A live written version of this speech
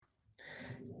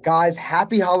Guys,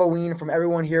 happy Halloween from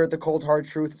everyone here at the Cold Hard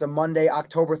Truth. It's a Monday,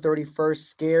 October 31st,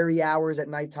 scary hours at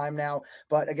nighttime now.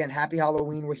 But again, happy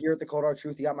Halloween. We're here at the Cold Hard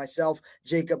Truth. You got myself,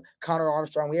 Jacob, Connor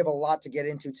Armstrong. We have a lot to get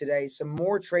into today. Some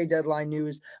more trade deadline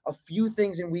news, a few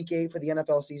things in week 8 for the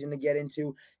NFL season to get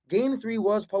into. Game 3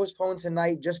 was postponed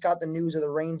tonight. Just got the news of the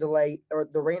rain delay or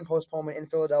the rain postponement in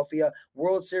Philadelphia.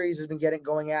 World Series has been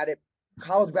going at it.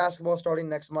 College basketball starting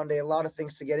next Monday. A lot of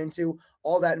things to get into.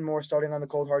 All that and more starting on the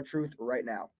Cold Hard Truth right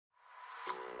now.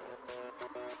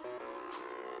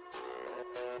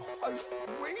 Are you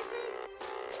crazy?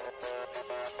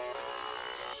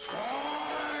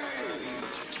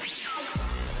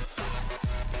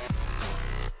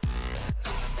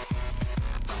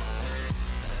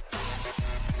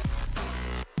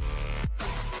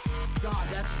 God,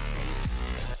 that's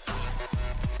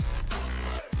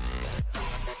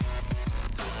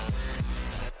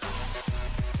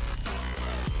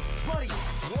buddy,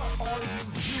 what are you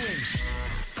doing?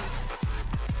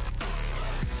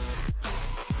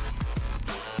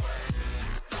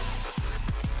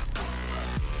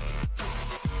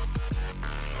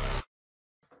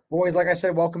 Boys, like I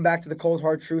said, welcome back to the Cold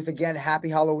Hard Truth. Again, happy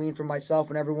Halloween from myself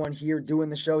and everyone here doing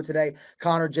the show today.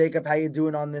 Connor, Jacob, how you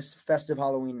doing on this festive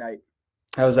Halloween night?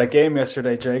 How was that game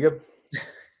yesterday, Jacob? It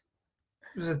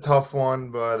was a tough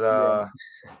one, but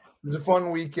it was a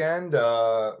fun weekend.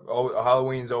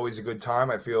 Halloween's always a good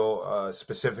time. I feel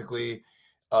specifically,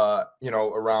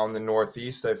 around the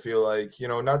Northeast. I feel like,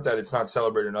 not that it's not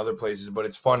celebrated in other places, but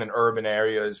it's fun in urban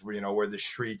areas where the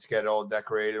streets get all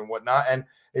decorated and whatnot. And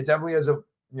it definitely has a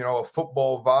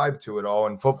football vibe to it all.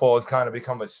 And football has kind of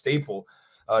become a staple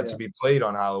to be played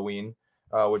on Halloween,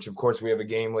 which, of course, we have a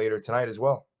game later tonight as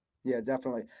well. Yeah,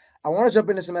 definitely. I want to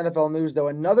jump into some NFL news, though.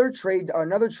 Another trade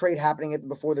happening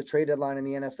before the trade deadline in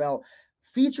the NFL,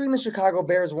 featuring the Chicago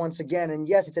Bears once again. And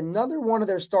yes, it's another one of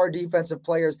their star defensive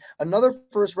players, another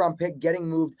first-round pick getting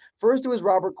moved. First, it was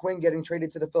Robert Quinn getting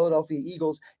traded to the Philadelphia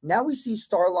Eagles. Now we see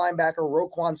star linebacker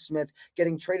Roquan Smith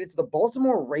getting traded to the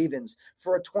Baltimore Ravens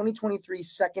for a 2023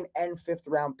 second and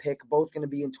fifth-round pick, both going to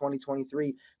be in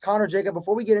 2023. Connor, Jacob,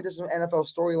 before we get into some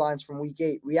NFL storylines from Week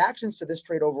 8, reactions to this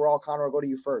trade overall, Connor, I'll go to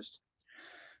you first.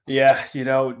 Yeah,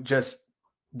 just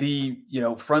the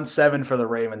front seven for the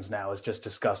Ravens now is just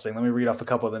disgusting. Let me read off a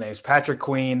couple of the names: Patrick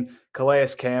Queen, Calais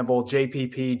Campbell,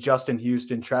 JPP, Justin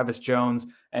Houston, Travis Jones,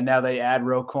 and now they add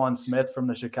Roquan Smith from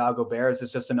the Chicago Bears.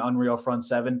 It's just an unreal front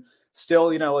seven.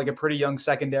 Still, like a pretty young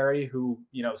secondary who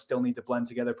still need to blend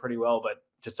together pretty well, but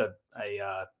just a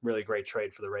really great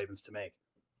trade for the Ravens to make.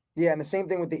 Yeah, and the same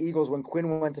thing with the Eagles. When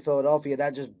Quinn went to Philadelphia,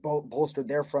 that just bolstered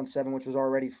their front seven, which was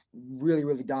already really,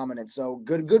 really dominant. So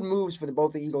good moves for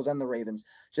both the Eagles and the Ravens.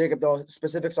 Jacob, though,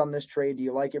 specifics on this trade. Do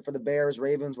you like it for the Bears,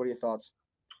 Ravens? What are your thoughts?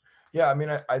 Yeah, I mean,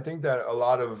 I think that a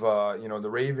lot of,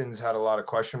 the Ravens had a lot of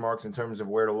question marks in terms of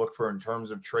where to look for in terms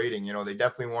of trading. They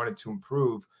definitely wanted to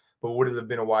improve, but would it have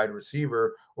been a wide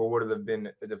receiver or would it have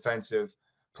been a defensive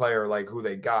player like who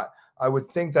they got? I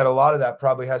would think that a lot of that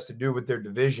probably has to do with their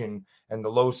division and the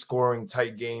low-scoring,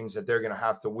 tight games that they're going to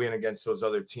have to win against those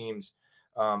other teams,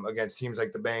 against teams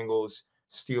like the Bengals,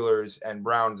 Steelers, and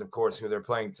Browns, of course, who they're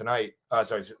playing tonight.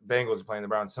 Bengals are playing the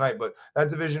Browns tonight, but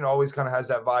that division always kind of has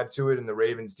that vibe to it, and the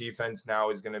Ravens' defense now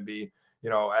is going to be,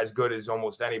 as good as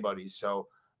almost anybody's. So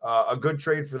a good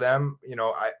trade for them.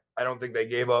 I don't think they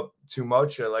gave up too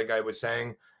much, like I was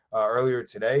saying earlier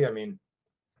today. I mean,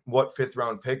 what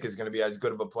fifth-round pick is going to be as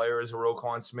good of a player as a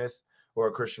Roquan Smith or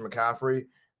a Christian McCaffrey?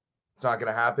 It's not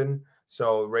going to happen.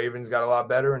 So Ravens got a lot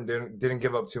better and didn't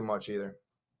give up too much either.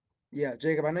 Yeah,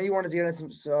 Jacob, I know you wanted to get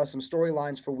into some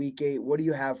storylines for Week 8. What do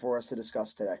you have for us to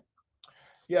discuss today?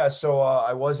 Yeah, so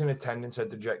I was in attendance at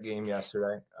the Jet game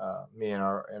yesterday, me and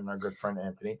our good friend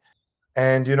Anthony.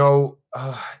 And,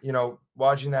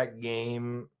 watching that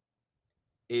game,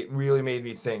 it really made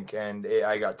me think, and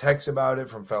I got texts about it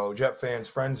from fellow Jet fans,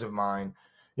 friends of mine.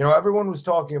 Everyone was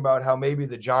talking about how maybe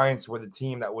the Giants were the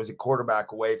team that was a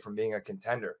quarterback away from being a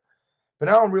contender. But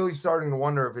now I'm really starting to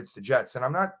wonder if it's the Jets. And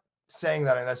I'm not saying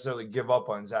that I necessarily give up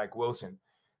on Zach Wilson,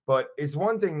 but it's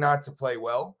one thing not to play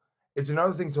well. It's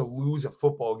another thing to lose a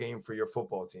football game for your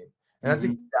football team. And that's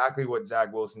exactly what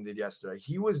Zach Wilson did yesterday.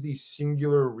 He was the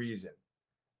singular reason.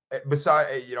 Besides,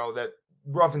 that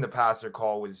roughing the passer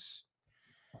call was,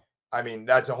 I mean,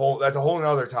 that's a whole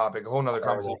nother topic, a whole nother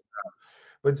conversation.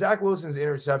 But Zach Wilson's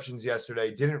interceptions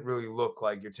yesterday didn't really look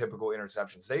like your typical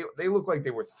interceptions. They looked like they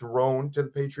were thrown to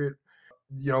the Patriot,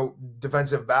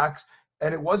 defensive backs.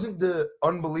 And it wasn't the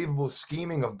unbelievable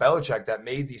scheming of Belichick that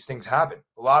made these things happen.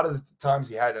 A lot of the times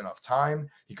he had enough time.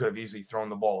 He could have easily thrown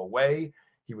the ball away.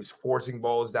 He was forcing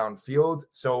balls downfield.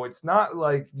 So it's not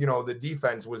like, the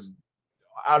defense was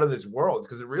out of this world,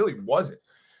 because it really wasn't.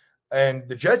 And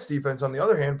the Jets defense, on the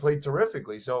other hand, played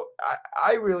terrifically. So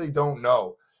I really don't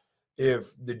know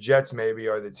if the Jets maybe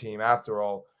are the team after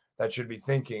all that should be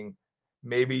thinking,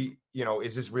 maybe,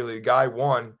 is this really the guy,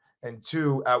 one? And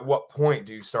two, at what point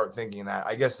do you start thinking that?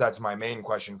 I guess that's my main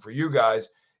question for you guys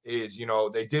is,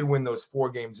 they did win those 4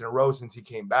 games in a row since he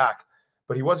came back,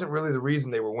 but he wasn't really the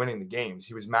reason they were winning the games.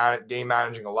 He was game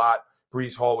managing a lot.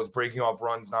 Brees Hall was breaking off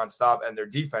runs nonstop, and their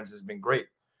defense has been great.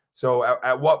 So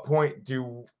at what point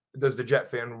does the Jet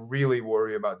fan really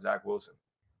worry about Zach Wilson?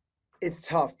 It's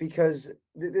tough because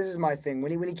this is my thing.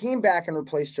 When he came back and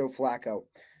replaced Joe Flacco,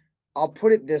 I'll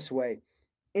put it this way.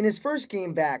 In his first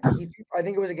game back, I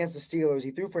think it was against the Steelers.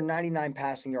 He threw for 99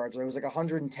 passing yards. It was like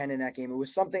 110 in that game. It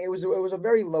was something. It was a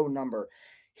very low number.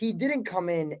 He didn't come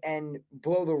in and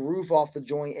blow the roof off the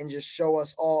joint and just show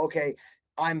us all, okay,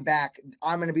 I'm back.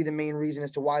 I'm going to be the main reason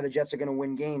as to why the Jets are going to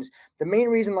win games. The main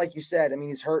reason, like you said, I mean,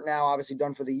 he's hurt now, obviously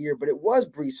done for the year, but it was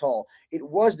Brees Hall. It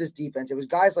was this defense. It was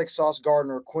guys like Sauce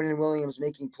Gardner, Quinnen Williams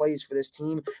making plays for this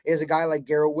team. It is a guy like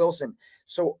Garrett Wilson.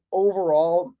 So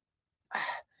overall,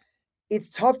 it's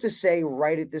tough to say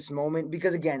right at this moment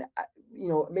because, again,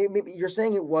 maybe you're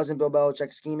saying it wasn't Bill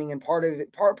Belichick scheming, and part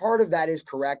of that is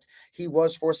correct. He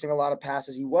was forcing a lot of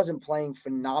passes. He wasn't playing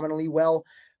phenomenally well.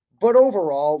 But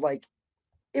overall, like,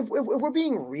 if we're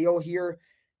being real here,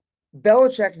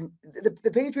 Belichick,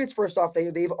 the Patriots, first off,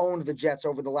 they've owned the Jets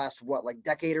over the last,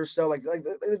 decade or so. Like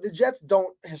the Jets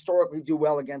don't historically do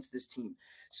well against this team.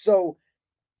 So,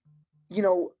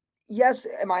 yes,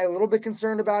 am I a little bit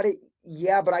concerned about it?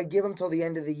 Yeah, but I give him till the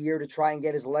end of the year to try and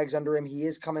get his legs under him. He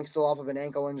is coming still off of an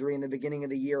ankle injury in the beginning of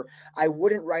the year. I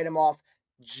wouldn't write him off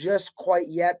just quite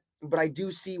yet, but I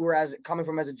do see whereas coming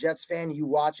from as a Jets fan, you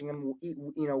watching him,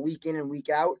 week in and week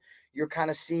out, you're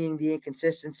kind of seeing the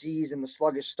inconsistencies and the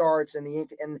sluggish starts and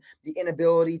the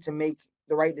inability to make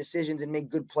the right decisions and make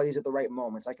good plays at the right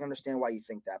moments. I can understand why you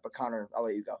think that, but Connor, I'll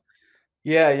let you go.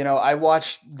 Yeah, I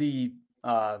watched the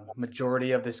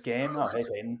majority of this game. Oh, hey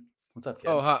Peyton, what's up, kid?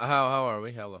 Oh, how are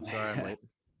we? Hello, sorry I'm late.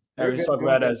 We were just talking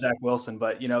about Zach Wilson,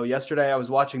 but yesterday I was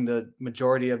watching the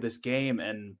majority of this game,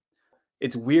 and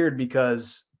it's weird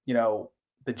because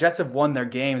the Jets have won their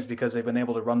games because they've been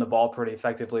able to run the ball pretty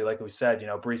effectively, like we said.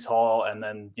 Brees Hall, and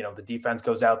then the defense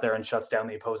goes out there and shuts down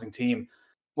the opposing team.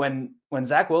 When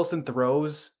Zach Wilson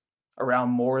throws around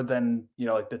more than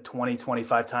like the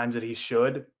 20-25 times that he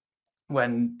should,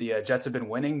 when the Jets have been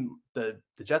winning, the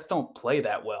Jets don't play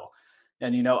that well.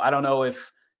 And I don't know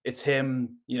if it's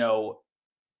him,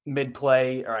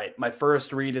 mid-play, all right, my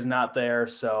first read is not there,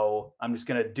 so I'm just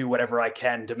going to do whatever I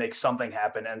can to make something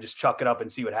happen and just chuck it up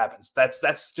and see what happens.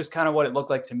 That's just kind of what it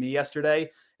looked like to me yesterday.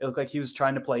 It looked like he was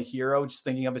trying to play hero, just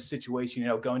thinking of his situation,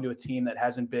 going to a team that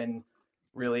hasn't been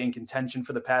really in contention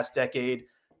for the past decade,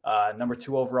 number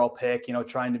 2 overall pick,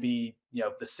 trying to be,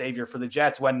 the savior for the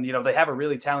Jets when, they have a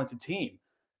really talented team.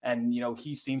 And,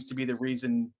 he seems to be the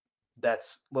reason that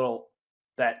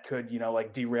could,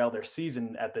 derail their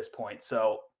season at this point.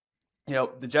 So,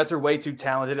 the Jets are way too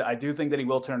talented. I do think that he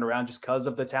will turn it around just because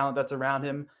of the talent that's around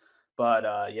him. But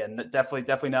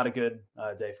definitely not a good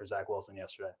day for Zach Wilson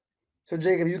yesterday. So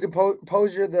Jacob, you could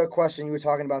pose the question you were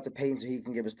talking about to Peyton so he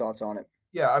can give his thoughts on it.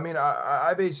 Yeah, I mean,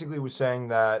 I basically was saying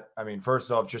that,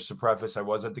 first off, just to preface, I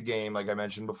was at the game, like I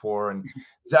mentioned before, and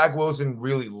Zach Wilson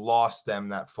really lost them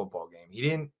that football game. He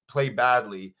didn't play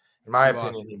badly. In my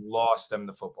opinion, he lost them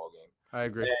the football game. I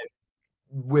agree.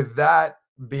 And with that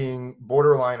being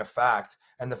borderline a fact,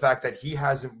 and the fact that he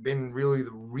hasn't been really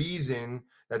the reason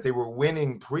that they were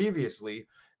winning previously,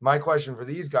 my question for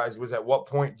these guys was, at what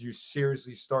point do you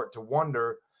seriously start to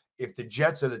wonder if the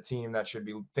Jets are the team that should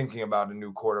be thinking about a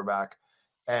new quarterback?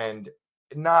 And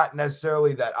not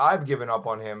necessarily that I've given up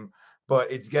on him,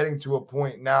 but it's getting to a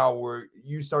point now where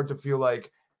you start to feel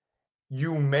like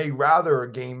you may rather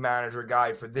a game manager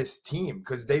guy for this team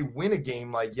because they win a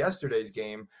game like yesterday's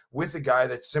game with a guy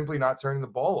that's simply not turning the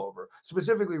ball over.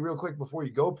 Specifically, real quick before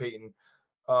you go, Peyton,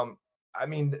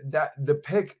 that the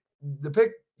pick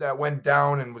that went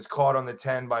down and was caught on the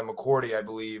 10 by McCourty, I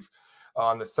believe,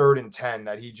 on the 3rd and 10,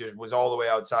 that he just was all the way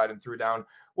outside and threw down,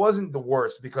 wasn't the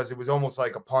worst because it was almost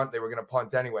like a punt. They were going to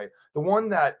punt anyway. The one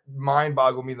that mind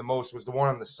boggled me the most was the one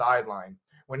on the sideline,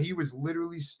 when he was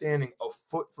literally standing a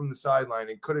foot from the sideline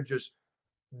and could have just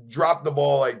dropped the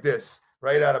ball like this,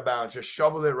 right out of bounds, just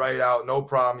shoveled it right out, no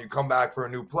problem. You come back for a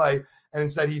new play. And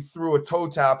instead he threw a toe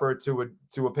tapper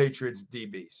to a Patriots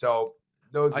DB. So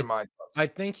those are my thoughts. I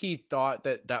think he thought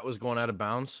that was going out of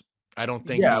bounds. I don't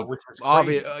think which is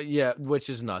crazy. Which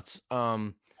is nuts.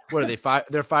 What are they?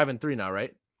 They're 5-3 now,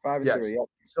 right? 5-3. Yep.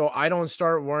 So I don't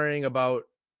start worrying about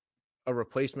a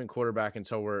replacement quarterback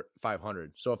until we're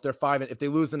 500. So if they're if they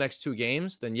lose the next 2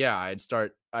 games, then yeah,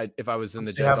 if I was in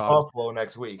the They Jets have Buffalo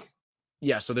next week.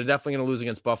 Yeah, so they're definitely going to lose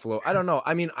against Buffalo. I don't know.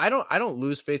 I mean, I don't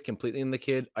lose faith completely in the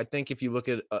kid. I think if you look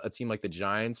at a team like the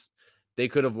Giants, they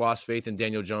could have lost faith in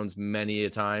Daniel Jones many a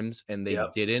times, and they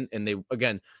didn't. And they,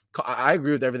 again, I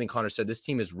agree with everything Connor said. This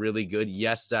team is really good.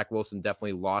 Yes, Zach Wilson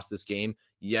definitely lost this game.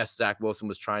 Yes, Zach Wilson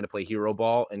was trying to play hero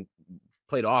ball and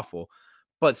played awful.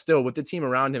 But still, with the team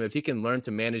around him, if he can learn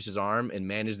to manage his arm and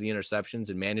manage the interceptions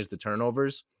and manage the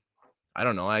turnovers, I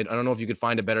don't know. I don't know if you could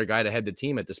find a better guy to head the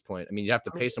team at this point. I mean, you'd have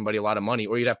to pay somebody a lot of money,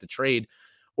 or you'd have to trade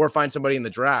or find somebody in the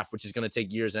draft, which is going to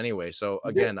take years anyway. So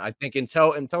again, I think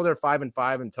until they're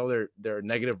 5-5, until their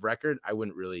negative record,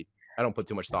 I don't put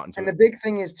too much thought into it. And the big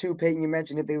thing is too, Peyton, you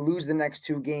mentioned if they lose the next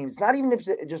 2 games, it's not even if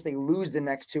just they lose the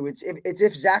next 2. It's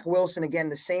if Zach Wilson, again,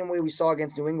 the same way we saw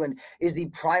against New England, is the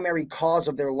primary cause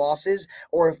of their losses,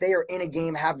 or if they are in a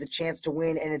game, have the chance to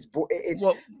win, and it's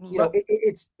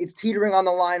teetering on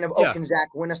the line of, can Zach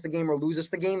win us the game or lose us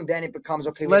the game? Then it becomes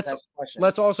okay.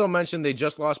 Let's also mention they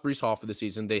just lost Breece Hall for the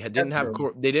season. They didn't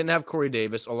have Corey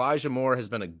Davis. Elijah Moore has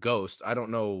been a ghost. I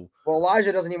don't know. Well,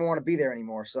 Elijah doesn't even want to be there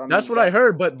anymore. So I mean, that's what I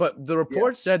heard. But the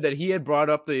report said that he had brought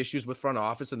up the issues with front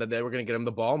office and that they were going to get him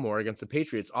the ball more against the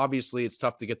Patriots. Obviously, it's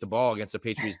tough to get the ball against the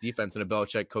Patriots defense and a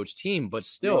Belichick coach team, but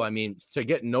still, I mean, to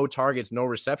get no targets, no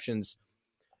receptions,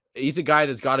 he's a guy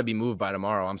that's got to be moved by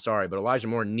tomorrow. I'm sorry, but Elijah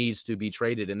Moore needs to be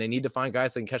traded, and they need to find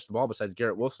guys that can catch the ball besides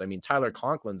Garrett Wilson. I mean, Tyler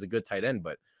Conklin's a good tight end,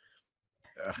 but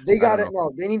they got it.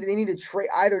 No, they need to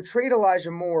either trade Elijah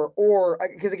Moore, or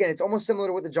because again, it's almost similar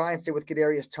to what the Giants did with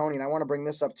Kadarius Toney. And I want to bring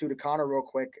this up too to Connor real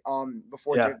quick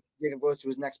before Jacob goes to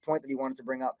his next point that he wanted to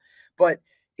bring up. But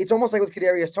it's almost like with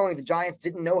Kadarius Toney, the Giants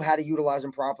didn't know how to utilize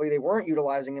him properly. They weren't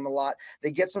utilizing him a lot. They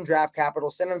get some draft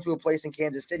capital, send him to a place in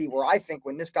Kansas City where I think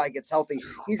when this guy gets healthy,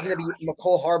 he's going to be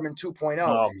McCole Hardman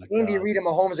 2.0. Andy Reid and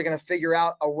Mahomes are going to figure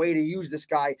out a way to use this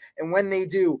guy. And when they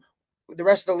do, the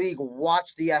rest of the league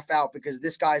watch the F out, because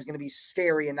this guy is going to be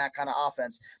scary in that kind of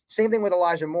offense. Same thing with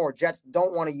Elijah Moore. Jets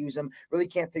don't want to use him, really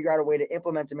can't figure out a way to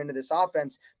implement him into this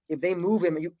offense. If they move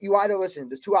him, you either listen,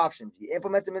 there's 2 options. You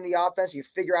implement him in the offense, you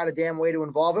figure out a damn way to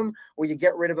involve him, or you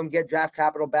get rid of him, get draft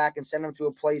capital back, and send him to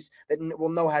a place that will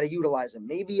know how to utilize him.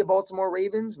 Maybe a Baltimore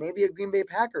Ravens, maybe a Green Bay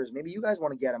Packers. Maybe you guys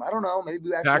want to get him. I don't know. Maybe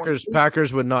we actually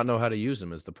Packers would not know how to use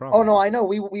him is the problem. Oh no, I know.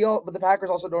 We all, but the Packers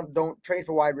also don't trade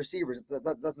for wide receivers.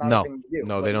 That's not a thing to do.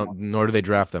 No, they don't. Nor do they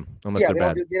draft them unless they're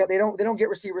bad. They don't get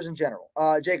receivers in general.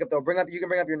 Jacob, though, you can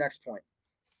bring up your next point.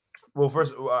 Well,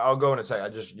 first I'll go in a second. I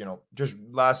just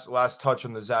last touch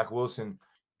on the Zach Wilson.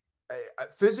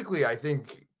 Physically, I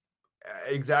think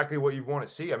exactly what you want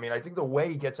to see. I mean, I think the way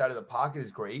he gets out of the pocket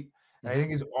is great, and I think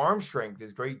his arm strength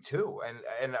is great too.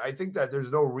 And I think that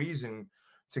there's no reason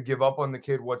to give up on the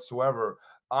kid whatsoever.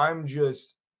 I'm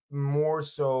just more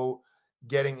so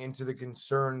getting into the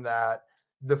concern that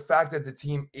the fact that the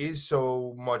team is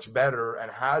so much better and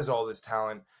has all this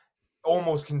talent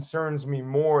almost concerns me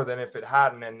more than if it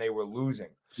hadn't and they were losing.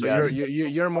 So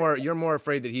you're more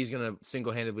afraid that he's going to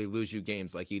single-handedly lose you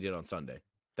games like he did on Sunday.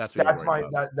 That's my concern.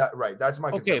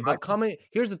 Okay, but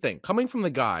here's the thing. Coming from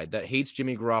the guy that hates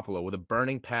Jimmy Garoppolo with a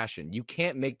burning passion, you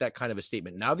can't make that kind of a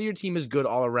statement. Now that your team is good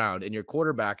all around and your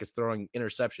quarterback is throwing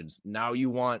interceptions, now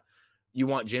you want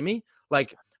Jimmy?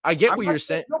 Like, I get what you're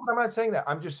saying. No, but I'm not saying that.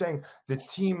 I'm just saying the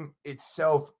team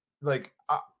itself, like,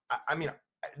 I mean,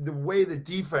 the way the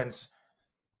defense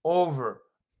over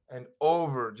and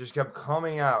over just kept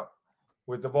coming out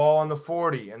with the ball on the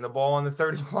 40 and the ball on the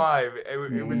 35.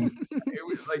 It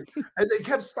was like, and they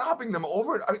kept stopping them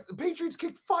over. The Patriots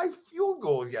kicked 5 field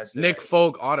goals yesterday. Nick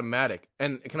Folk, automatic.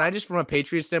 And can I just, from a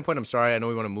Patriots standpoint, I'm sorry, I know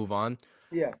we want to move on.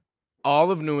 Yeah.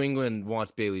 All of New England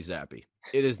wants Bailey Zappi.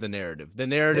 It is the narrative. The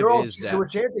narrative is that.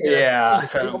 Yeah.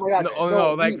 Oh my God.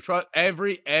 No, like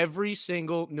every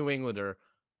single New Englander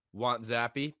wants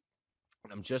Zappi.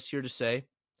 I'm just here to say,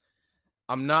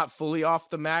 I'm not fully off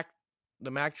the Mac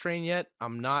train yet.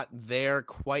 I'm not there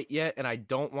quite yet, and I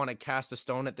don't want to cast a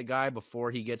stone at the guy before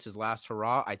he gets his last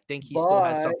hurrah. I think he still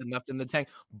has something left in the tank.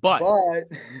 But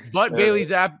Bailey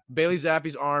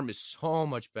Zappi's arm is so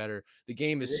much better. The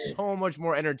game is so much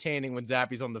more entertaining when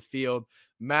Zappi's on the field.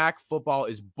 Mac football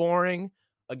is boring.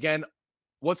 Again,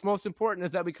 what's most important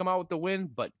is that we come out with the win,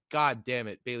 but God damn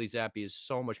it, Bailey Zappi is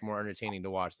so much more entertaining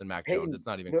to watch than Mac Jones. It's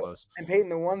not even close. And Peyton,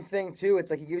 the one thing too, it's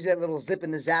like he gives you that little zip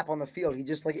in the zap on the field. He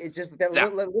just that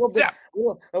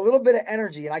a little bit of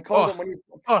energy. And I called him when he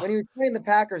was playing the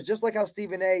Packers, just like how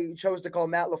Stephen A chose to call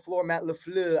Matt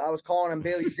LaFleur. I was calling him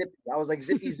Bailey Zippy. I was like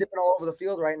zipping all over the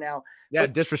field right now. Yeah,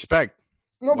 disrespect.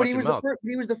 No, but Watch he your was the mouth. first.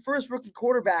 He was the first rookie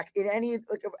quarterback in any of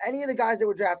the guys that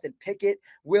were drafted. Pickett,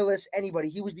 Willis, anybody.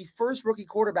 He was the first rookie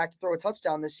quarterback to throw a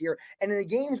touchdown this year. And in the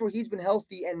games where he's been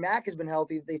healthy and Mac has been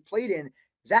healthy, they've played in.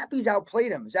 Zappy's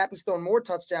outplayed him. Zappy's thrown more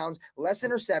touchdowns, less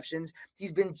interceptions.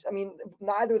 He's been. I mean,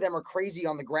 neither of them are crazy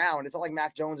on the ground. It's not like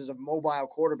Mac Jones is a mobile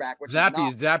quarterback, which he's not.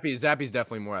 Zappy's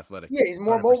definitely more athletic. Yeah, he's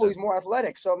more 100%. mobile. He's more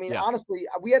athletic. So I mean, Yeah. honestly,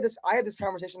 I had this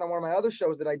conversation on one of my other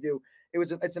shows that I do.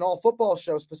 It's an all football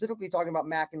show, specifically talking about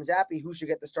Mac and Zappy, who should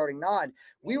get the starting nod.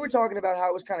 We were talking about how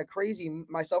it was kind of crazy,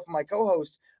 myself and my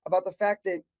co-host, about the fact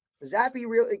that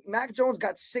Mac Jones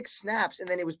got 6 snaps and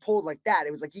then it was pulled like that.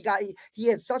 It was like he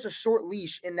had such a short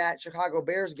leash in that Chicago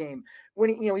Bears game.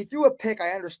 When he threw a pick, I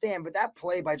understand, but that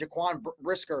play by Jaquan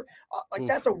Brisker,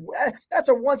 that's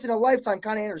a once in a lifetime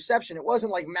kind of interception. It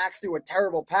wasn't like Mac threw a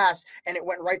terrible pass and it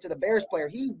went right to the Bears player.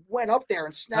 He went up there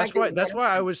and snagged it. That's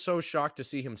why I was so shocked to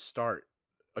see him start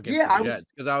against the Jets,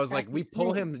 because I was like, you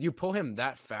pull him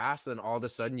that fast, and all of a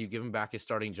sudden you give him back his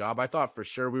starting job. I thought for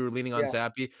sure we were leaning on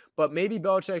Zappy, but maybe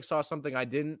Belichick saw something I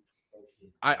didn't.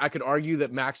 I could argue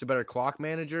that Mac's a better clock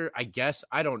manager. I guess.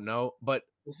 I don't know, but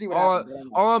we'll see what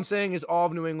happens. All I'm saying is all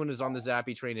of New England is on the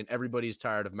Zappy train, and everybody's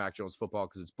tired of Mac Jones football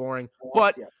because it's boring.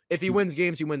 But if he wins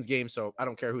games, he wins games. So I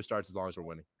don't care who starts as long as we're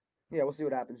winning. Yeah, we'll see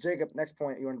what happens. Jacob, next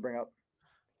point you want to bring up?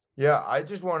 Yeah, I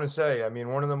just want to say, I mean,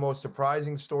 one of the most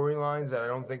surprising storylines that I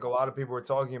don't think a lot of people are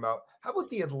talking about. How about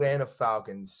the Atlanta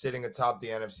Falcons sitting atop the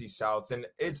NFC South? And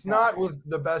it's not with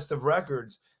the best of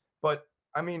records, but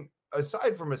I mean,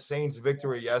 aside from a Saints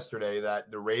victory yesterday, that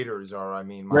the Raiders are,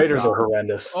 Raiders are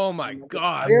horrendous. Oh my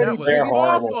God. They're Horrible.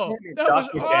 horrible. That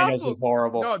Josh was McDaniels awful. is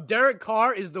horrible. No, Derek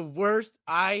Carr is the worst.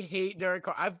 I hate Derek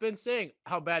Carr. I've been saying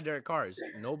how bad Derek Carr is.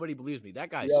 Nobody believes me. That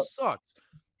guy sucks.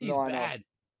 He's bad.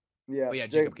 Yeah. But yeah,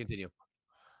 Jacob, continue.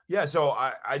 Yeah, so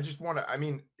I just want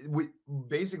to, we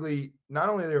basically, not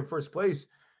only they're in first place,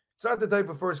 it's not the type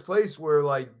of first place where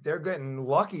like they're getting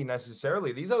lucky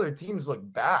necessarily. These other teams look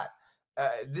bad.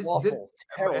 And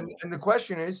the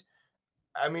question is,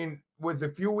 with a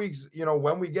few weeks,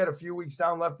 when we get a few weeks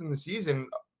down left in the season,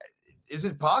 is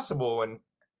it possible? And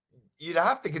you'd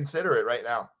have to consider it right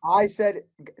now. I said,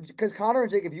 because Connor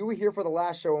and Jacob, you were here for the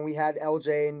last show when we had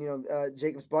LJ and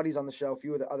Jacob's buddies on the show, a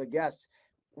few of the other guests.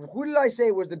 Who did I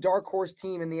say was the dark horse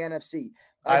team in the NFC?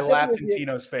 I laughed in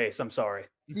Tino's face. I'm sorry.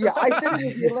 Yeah, I said it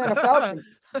was the Atlanta Falcons.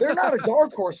 They're not a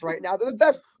dark horse right now. They're the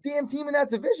best damn team in that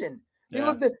division. You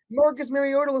look at Marcus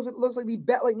Mariota looks like the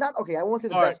best. Like not okay. I won't say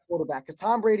the best quarterback because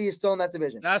Tom Brady is still in that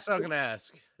division. That's what I'm gonna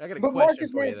ask. I got a question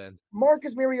for you then.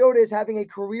 Marcus Mariota is having a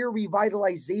career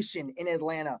revitalization in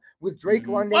Atlanta with Drake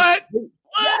London. What?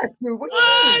 Yes, dude. What?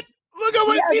 Look at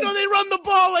what Tino. They run the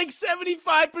ball like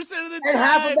 75% of the time, and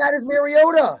half of that is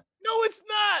Mariota. No, it's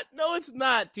not. No, it's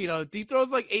not, Tino. He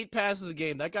throws like 8 passes a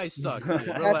game. That guy sucks. Dude.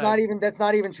 That's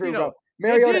not even true, Tino, bro.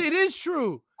 Mariota, it is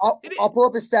true. I'll pull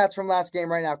up his stats from last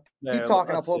game right now. Keep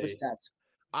talking. I'll pull up his stats.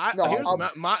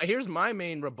 Here's my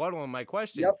main rebuttal on my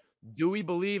question. Yep. Do we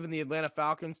believe in the Atlanta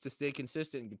Falcons to stay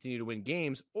consistent and continue to win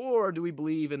games, or do we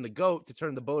believe in the GOAT to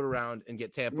turn the boat around and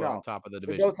get Tampa on top of the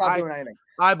division? The GOAT's not doing anything.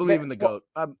 I believe in the GOAT.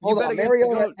 Hold on,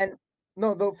 Mariota,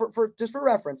 for just for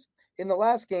reference, in the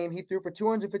last game, he threw for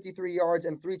 253 yards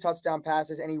and 3 touchdown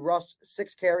passes, and he rushed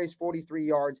 6 carries, 43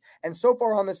 yards. And so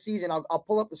far on the season, I'll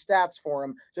pull up the stats for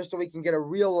him just so we can get a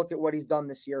real look at what he's done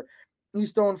this year.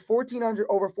 He's thrown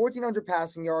over 1,400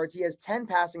 passing yards. He has 10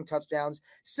 passing touchdowns,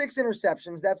 6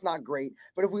 interceptions. That's not great.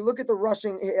 But if we look at the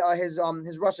rushing,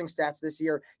 his rushing stats this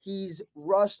year, he's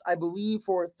rushed, I believe,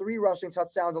 for 3 rushing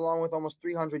touchdowns along with almost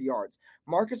 300 yards.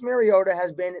 Marcus Mariota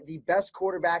has been the best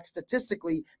quarterback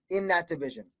statistically in that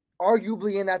division.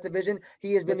 Arguably in that division,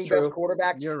 he has been the best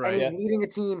quarterback. You're right. And he's leading a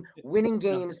team, winning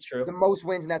games, the most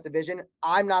wins in that division.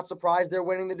 I'm not surprised they're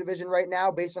winning the division right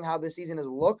now based on how the season has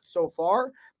looked so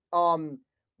far.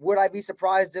 Would I be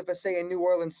surprised if, say, a New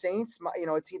Orleans Saints,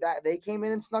 a team that they came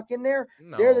in and snuck in there?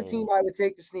 No. They're the team I would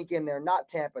take to sneak in there, not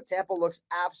Tampa. Tampa looks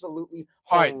absolutely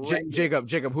horrendous. All right,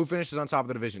 Jacob, who finishes on top of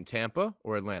the division, Tampa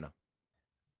or Atlanta?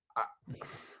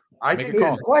 I Make think a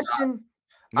call. Question.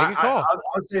 Make a call.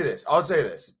 I'll say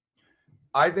this.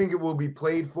 I think it will be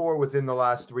played for within the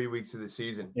last 3 weeks of the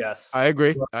season. Yes, I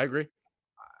agree.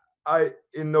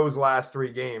 In those last 3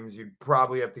 games, you'd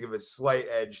probably have to give a slight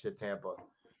edge to Tampa.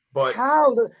 But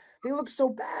how they look so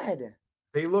bad?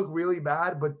 They look really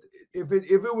bad. But if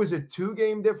it was a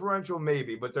 2-game differential,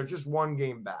 maybe. But they're just 1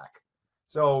 game back,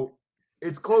 so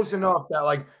it's close enough that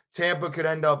like Tampa could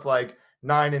end up like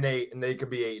 9-8, and they could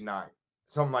be 8-9,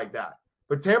 something like that.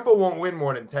 But Tampa won't win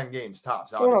more than 10 games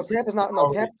tops. Obviously. No, Tampa's not. No,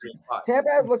 Tampa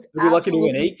has looked. They'll be lucky to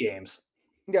win 8 games.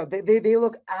 Yeah, they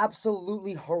look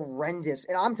absolutely horrendous,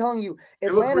 and I'm telling you,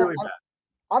 Atlanta. They look really bad.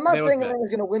 I'm not They look saying bad. Atlanta's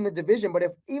going to win the division, but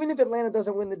even if Atlanta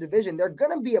doesn't win the division, they're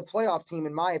going to be a playoff team,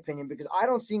 in my opinion, because I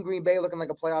don't see Green Bay looking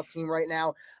like a playoff team right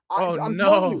now. Oh, I'm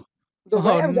telling you, no. the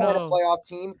Oh, Rams aren't a no. playoff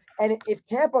team. And if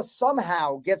Tampa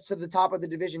somehow gets to the top of the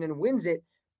division and wins it,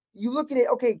 you look at it,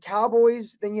 okay,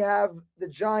 Cowboys, then you have the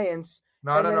Giants.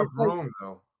 Not and then enough it's like, room,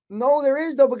 though. no, there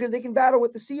is, though, because they can battle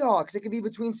with the Seahawks. It could be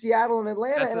between Seattle and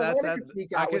Atlanta, and Atlanta could sneak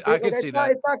out with it. I could see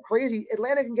that. It's not crazy.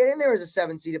 Atlanta can get in there as a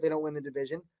 7 seed if they don't win the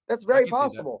division. That's I very could see that.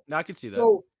 possible. No, I could see that.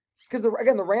 So, because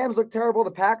the Rams look terrible,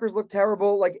 the Packers look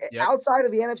terrible. Like Yep. outside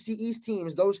of the NFC East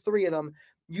teams, those three of them,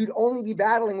 you'd only be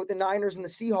battling with the Niners and the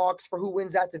Seahawks for who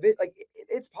wins that division. Like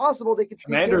it's possible they could.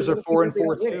 Commanders are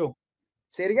 4-4 too.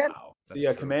 Say it again. Wow,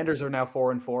 Yeah, Commanders are now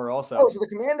 4-4 also. Oh, so the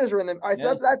Commanders are in the. All right, so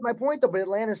Yeah. that's my point though. But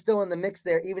Atlanta's still in the mix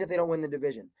there, even if they don't win the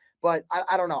division. But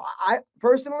I don't know. I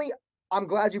personally, I'm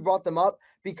glad you brought them up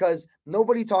because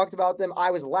nobody talked about them. I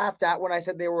was laughed at when I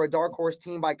said they were a dark horse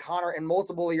team by Connor and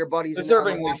multiple of your buddies.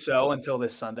 Deservingly so until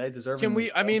this Sunday. Deservingly. Can we?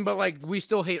 So. I mean, but like we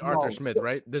still hate Arthur No, Smith, still-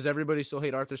 right? Does everybody still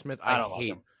hate Arthur Smith? I don't like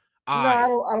hate. him. No, I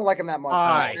don't like him that much.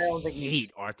 I don't think he's.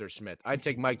 hate Arthur Smith. I'd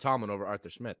take Mike Tomlin over Arthur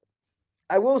Smith.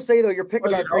 I will say though, your pick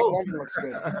Well, about you Drake know. London looks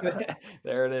good.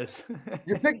 There it is.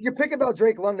 Your pick about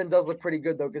Drake London does look pretty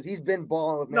good though, because he's been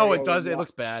balling with. No, Mariota it does. a It lot.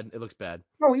 looks bad. It looks bad.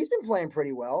 No, he's been playing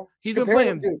pretty well. He's been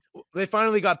Compared to- playing. dude, They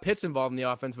finally got Pitts involved in the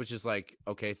offense, which is like,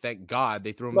 okay, thank God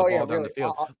they threw him Oh, the yeah, ball down really. the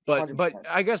field. 100%. But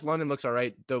I guess London looks all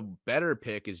right. The better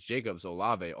pick is Jacobs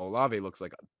Olave. Olave looks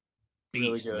like a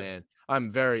Really beast, good. man. I'm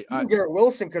very Even Garrett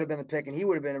Wilson could have been the pick, and he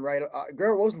would have been right.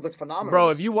 Garrett Wilson looks phenomenal. bro.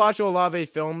 If you watch Olave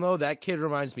film though, that kid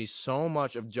reminds me so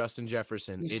much of Justin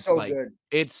Jefferson. he's It's so like good.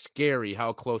 it's scary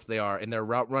how close they are in their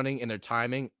route running and their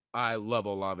timing. I love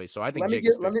Olave, so I think Let me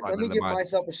Jacobs give, let picks me, probably let me better give than mine.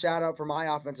 myself a shout out for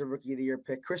my offensive rookie of the year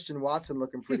pick, Christian Watson,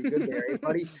 looking pretty good there.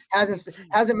 But he hasn't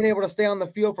been able to stay on the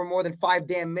field for more than 5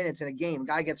 damn minutes in a game.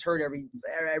 Guy gets hurt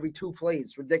every 2 plays.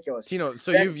 It's ridiculous. Tino,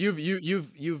 so That-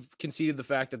 you've conceded the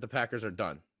fact that the Packers are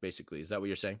done. Basically, is that what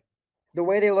you're saying? The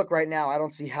way they look right now, I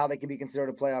don't see how they can be considered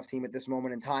a playoff team at this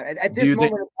moment in time. At Do this you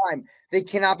think- moment in time, they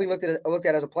cannot be looked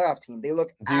at as a playoff team. They look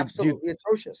Do you- absolutely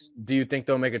atrocious. Do you think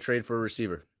they'll make a trade for a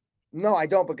receiver? No, I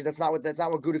don't, because that's not what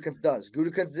Gutekunst does.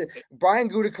 Brian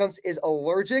Gutekunst is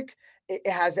allergic. It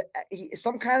has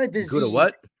some kind of disease. Good at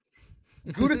what?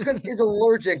 Gutekunst is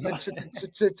allergic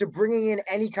to bringing in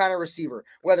any kind of receiver,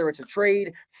 whether it's a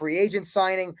trade, free agent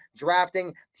signing,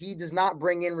 drafting. He does not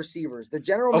bring in receivers. The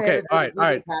general Okay, manager all right, of the all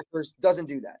right. Packers doesn't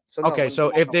do that. So no, Okay,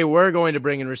 so I if don't. they were going to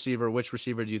bring in receiver, which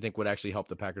receiver do you think would actually help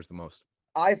the Packers the most?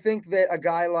 I think that a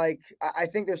guy like I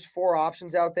think there's 4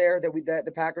 options out there that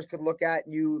the Packers could look at.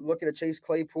 You look at a Chase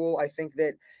Claypool. I think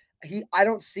that I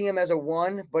don't see him as a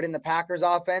 1, but in the Packers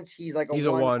offense, he's like He's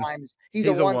a 1 times He's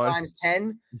a 1 times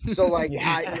 10. So like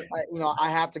Yeah. I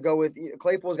have to go with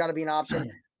Claypool's got to be an option.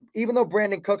 Even though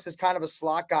Brandon Cooks is kind of a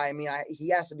slot guy, I mean, he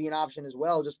has to be an option as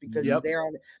well, just because Yep.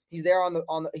 he's there on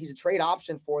the he's a trade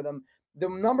option for them. The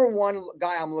number 1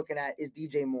 guy I'm looking at is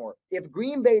DJ Moore. If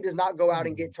Green Bay does not go out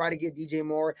and try to get DJ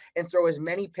Moore and throw as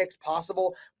many picks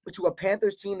possible to a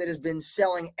Panthers team that has been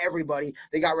selling everybody,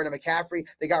 they got rid of McCaffrey,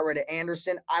 they got rid of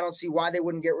Anderson. I don't see why they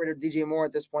wouldn't get rid of DJ Moore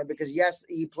at this point, because yes,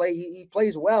 he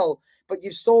plays well, but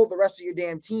you've sold the rest of your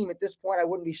damn team. At this point, I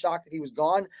wouldn't be shocked if he was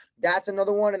gone. That's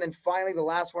another one. And then finally, the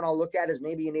last one I'll look at is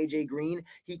maybe an AJ Green.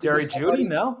 He could Jerry be somebody- Jeudy,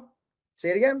 no?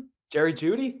 Say it again. Jerry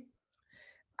Jeudy?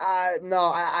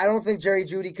 No, I don't think Jerry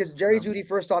Jeudy, because Jerry Jeudy,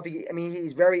 first off,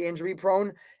 he's very injury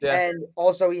prone. Yeah. And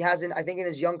also he hasn't, I think in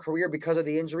his young career, because of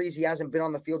the injuries, he hasn't been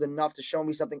on the field enough to show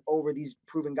me something over these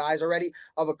proven guys already,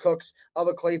 of a Cooks, of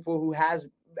a Claypool, who has,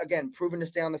 again, proven to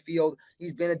stay on the field.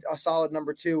 He's been a solid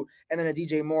number 2. And then a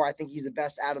DJ Moore, I think he's the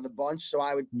best out of the bunch. So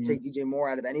I would take DJ Moore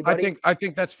out of anybody. I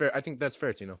think that's fair. I think that's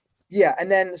fair, Tino. Yeah,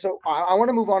 and then so I want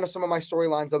to move on to some of my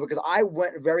storylines though, because I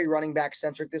went very running back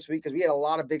centric this week because we had a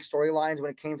lot of big storylines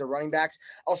when it came to running backs.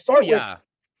 I'll start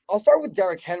with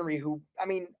Derrick Henry, who, I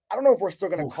mean, I don't know if we're still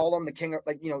going to call him the king,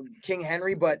 King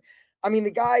Henry, but I mean,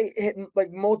 the guy hit like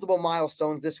multiple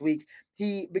milestones this week.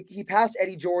 He passed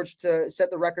Eddie George to set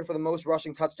the record for the most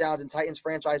rushing touchdowns in Titans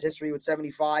franchise history with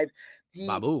 75.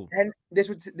 And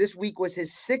this week was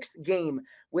his 6th game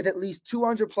with at least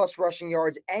 200 plus rushing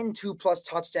yards and 2+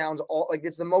 touchdowns.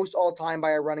 It's the most all time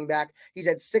by a running back. He's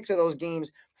had 6 of those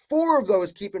games. 4 of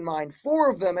those, keep in mind, 4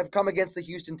 of them have come against the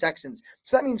Houston Texans.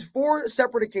 So that means 4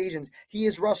 separate occasions he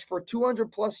has rushed for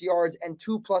 200 plus yards and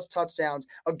 2+ touchdowns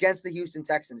against the Houston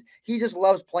Texans. He just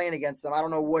loves playing against them. I don't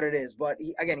know what it is, but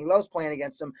he loves playing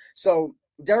against them. So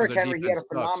Derrick Henry, he had a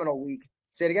phenomenal week.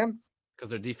 Say it again. Because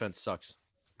their defense sucks.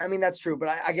 I mean, that's true. But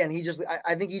I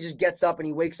think he just gets up and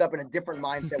he wakes up in a different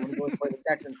mindset when he goes play the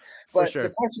Texans. But sure. The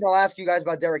question I'll ask you guys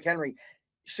about Derrick Henry,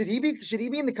 Should he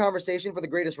be in the conversation for the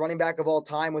greatest running back of all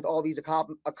time with all these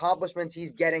accomplishments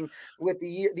he's getting with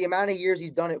the amount of years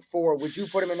he's done it for? Would you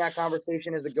put him in that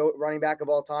conversation as the GOAT running back of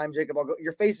all time, Jacob?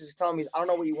 Your face is telling me I don't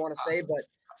know what you want to say, but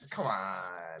Come on.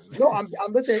 no, I'm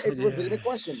listening. It's a legitimate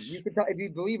question. You can tell if you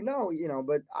believe no,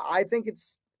 but I think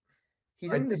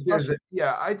he's in discussion.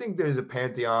 I think there's a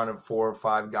pantheon of 4 or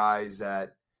 5 guys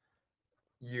that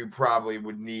you probably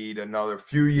would need another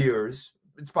few years.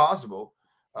 It's possible.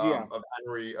 Of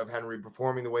Henry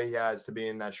performing the way he has to be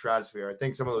in that stratosphere. I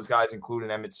think some of those guys include an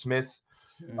Emmitt Smith,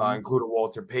 include a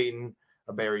Walter Payton,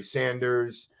 a Barry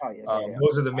Sanders.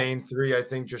 Those are the main 3, I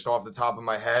think, just off the top of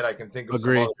my head. I can think of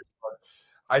some others, but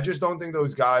I just don't think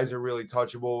those guys are really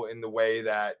touchable in the way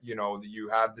that, that you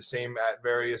have the same at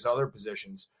various other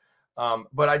positions.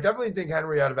 But I definitely think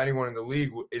Henry, out of anyone in the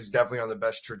league, is definitely on the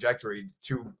best trajectory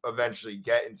to eventually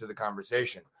get into the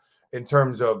conversation in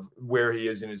terms of where he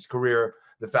is in his career.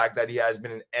 The fact that he has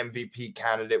been an MVP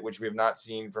candidate, which we have not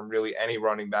seen from really any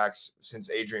running backs since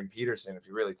Adrian Peterson, if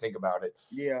you really think about it.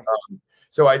 Yeah.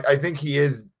 So I think he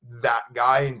is that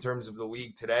guy in terms of the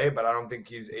league today, but I don't think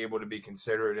he's able to be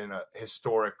considered in a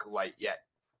historic light yet.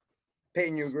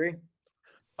 Peyton, you agree?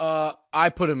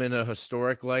 I put him in a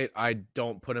historic light. I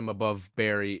don't put him above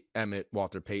Barry, Emmett,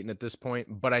 Walter Payton at this point,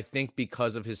 but I think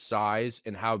because of his size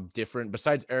and how different,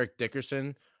 besides Eric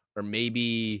Dickerson or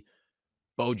maybe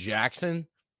Bo Jackson,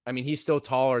 I mean, he's still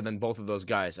taller than both of those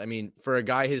guys. I mean, for a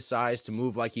guy his size to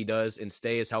move like he does and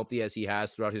stay as healthy as he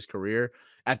has throughout his career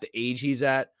at the age he's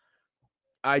at,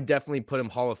 I definitely put him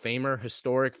Hall of Famer,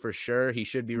 historic for sure. He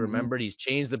should be remembered. He's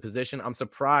changed the position. I'm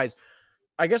surprised.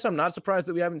 I guess I'm not surprised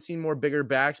that we haven't seen more bigger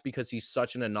backs because he's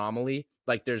such an anomaly.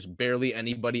 Like, there's barely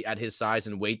anybody at his size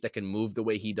and weight that can move the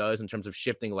way he does in terms of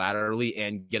shifting laterally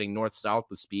and getting north-south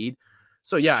with speed.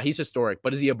 So, yeah, he's historic.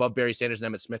 But is he above Barry Sanders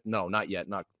and Emmitt Smith? No, not yet.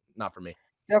 Not for me.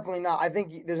 Definitely not. I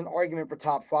think there's an argument for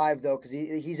top 5 though, because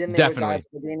he's in there with guys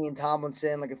like Daniel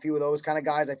Tomlinson, like a few of those kind of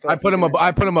guys. I put him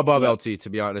above LT, to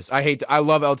be honest. I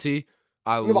love LT.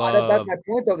 That's my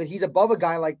point though, that he's above a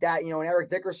guy like that. And Eric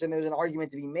Dickerson, there's an argument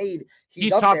to be made.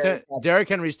 He's top 10. Derrick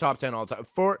Henry's top 10 all time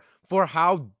for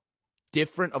how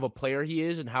different of a player he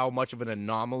is and how much of an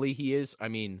anomaly he is. I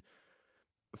mean,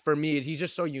 for me, he's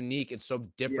just so unique and so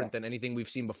different than anything we've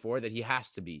seen before that he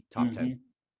has to be top 10.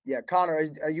 Yeah, Connor,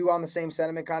 are you on the same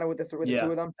sentiment kind of with the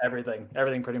two of them?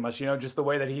 Everything pretty much. Just the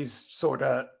way that he's sort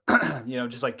of,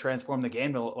 just like transformed the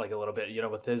game like a little bit.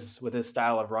 With his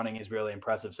style of running, he's really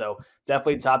impressive. So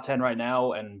definitely top 10 right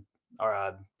now, and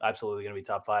are absolutely going to be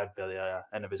top 5 by the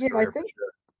end of his career. I think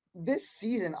this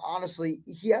season, honestly,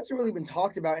 he hasn't really been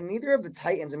talked about, and neither of the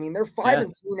Titans. I mean, they're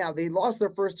 5-2 now. They lost their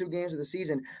first 2 games of the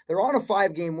season. They're on a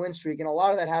 5-game win streak, and a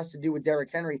lot of that has to do with Derrick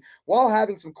Henry, while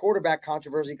having some quarterback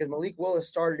controversy because Malik Willis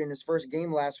started in his first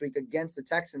game last week against the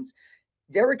Texans.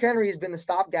 Derrick Henry has been the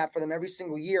stopgap for them every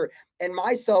single year. And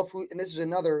myself, and this is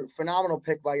another phenomenal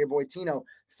pick by your boy Tino,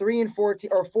 3-14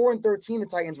 or 4-13, the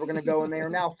Titans were going to go, and they are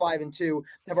now 5-2.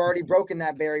 Have already broken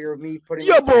that barrier of me putting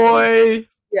your boy.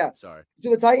 Yeah. Sorry. So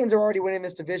the Titans are already winning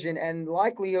this division, and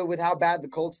likelihood with how bad the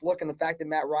Colts look and the fact that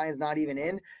Matt Ryan's not even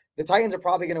in, the Titans are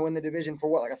probably going to win the division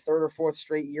for like a 3rd or 4th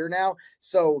straight year now.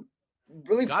 So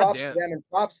really props to them, and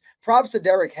props to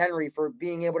Derrick Henry for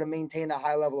being able to maintain that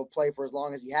high level of play for as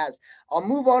long as he has. I'll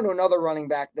move on to another running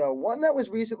back, though, one that was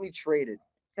recently traded.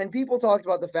 And people talked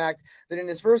about the fact that in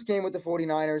his first game with the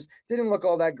 49ers, didn't look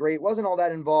all that great, wasn't all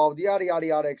that involved, yada, yada,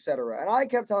 yada, et cetera. And I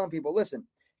kept telling people, listen,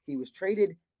 he was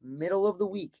traded middle of the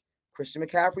week. Christian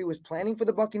McCaffrey was planning for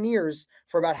the Buccaneers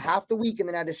for about half the week and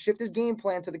then had to shift his game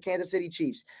plan to the Kansas City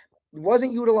Chiefs.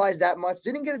 Wasn't utilized that much,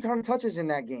 didn't get a ton of touches in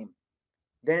that game.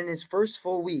 Then in his first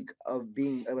full week of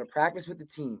being able to practice with the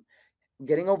team,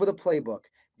 getting over the playbook,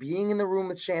 being in the room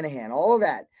with Shanahan, all of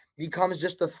that, becomes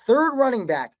just the 3rd running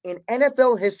back in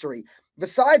NFL history,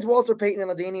 besides Walter Payton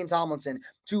and LaDainian Tomlinson,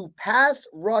 to pass,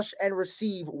 rush, and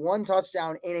receive 1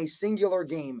 touchdown in a singular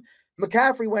game.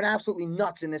 McCaffrey went absolutely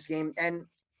nuts in this game and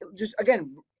just,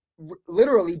 again,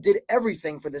 literally did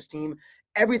everything for this team.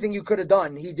 Everything you could have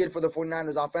done, he did for the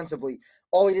 49ers offensively.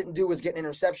 All he didn't do was get an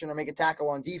interception or make a tackle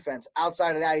on defense.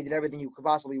 Outside of that, he did everything you could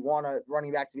possibly want a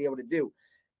running back to be able to do.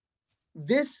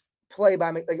 This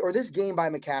this game by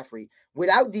McCaffrey,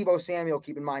 without Deebo Samuel,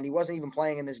 keep in mind, he wasn't even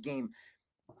playing in this game.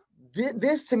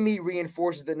 This to me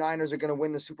reinforces the Niners are going to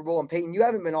win the Super Bowl. And Peyton, you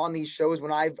haven't been on these shows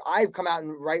when I've come out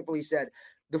and rightfully said,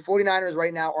 the 49ers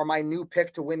right now are my new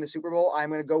pick to win the Super Bowl. I'm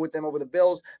going to go with them over the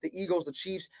Bills, the Eagles, the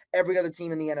Chiefs, every other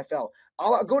team in the NFL.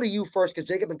 I'll go to you first because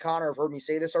Jacob and Connor have heard me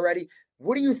say this already.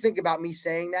 What do you think about me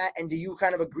saying that? And do you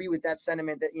kind of agree with that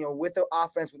sentiment that, with the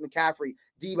offense with McCaffrey,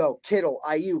 Deebo, Kittle,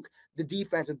 Ayuk, the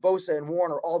defense with Bosa and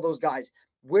Warner, all those guys,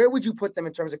 Where would you put them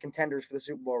in terms of contenders for the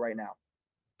Super Bowl right now?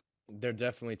 They're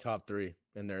definitely top 3,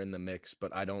 and they're in the mix,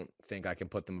 but I don't think I can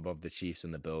put them above the Chiefs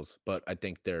and the Bills, but I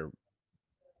think they're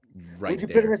right Would you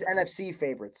put them there. as NFC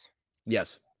favorites?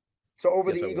 Yes. So over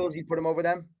Yes, the I would. Eagles, you put them over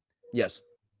them? Yes.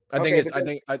 I Okay, think it's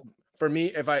because for me,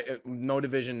 if I no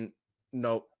division,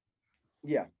 no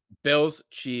yeah. Bills,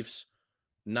 Chiefs,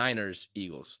 Niners,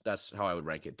 Eagles. That's how I would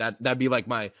rank it. That'd be like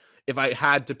my, if I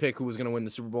had to pick who was going to win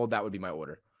the Super Bowl, that would be my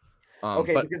order.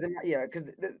 Okay, But because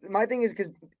my thing is because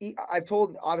I've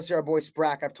told obviously our boy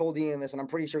Sprack, I've told Ian this, and I'm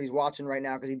pretty sure he's watching right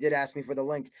now because he did ask me for the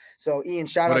link. So Ian,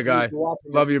 shout what out a to you guy. for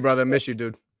watching Love this. you, brother. Miss you,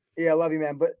 dude. Yeah, love you,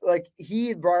 man. But like he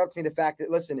had brought up to me the fact that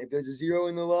listen, if there's a 0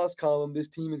 in the loss column, this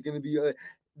team is going to be.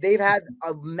 They've had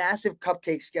a massive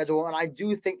cupcake schedule, and I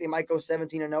do think they might go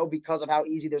 17-0 because of how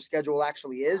easy their schedule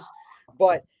actually is.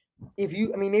 But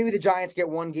maybe the Giants get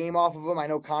one game off of them. I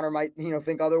know Connor might,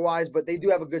 think otherwise, but they do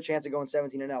have a good chance of going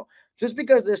 17-0. Just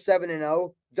because they're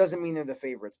 7-0 doesn't mean they're the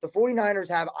favorites. The 49ers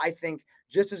have, I think,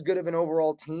 just as good of an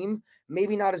overall team,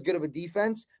 maybe not as good of a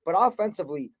defense, but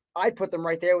offensively, I'd put them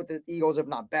right there with the Eagles, if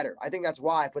not better. I think that's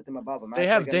why I put them above them. They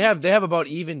have about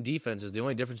even defenses. The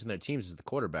only difference in their teams is the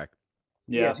quarterback.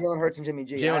 Yeah, Jalen Hurts and Jimmy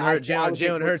G.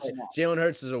 Jalen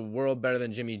Hurts is a world better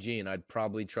than Jimmy G, and I'd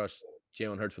probably trust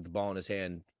Jalen Hurts with the ball in his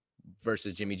hand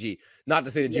versus Jimmy G. Not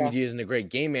to say that Jimmy G isn't a great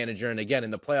game manager, and again,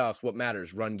 in the playoffs, what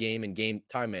matters? Run game and game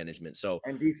time management.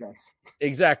 And defense.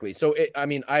 Exactly. So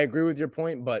I agree with your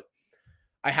point, but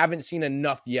I haven't seen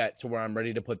enough yet to where I'm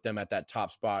ready to put them at that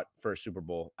top spot for a Super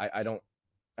Bowl. I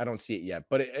don't see it yet,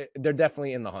 but they're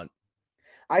definitely in the hunt.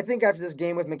 I think after this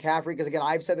game with McCaffrey, because again,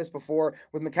 I've said this before,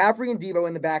 with McCaffrey and Debo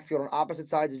in the backfield on opposite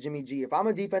sides of Jimmy G, if I'm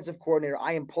a defensive coordinator,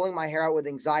 I am pulling my hair out with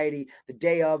anxiety the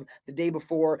day of, the day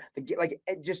before,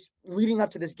 just leading up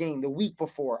to this game, the week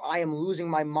before. I am losing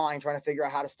my mind trying to figure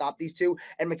out how to stop these two.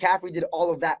 And McCaffrey did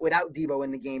all of that without Debo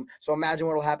in the game. So imagine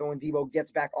what will happen when Debo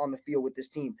gets back on the field with this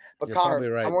team. But You're Connor,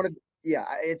 right.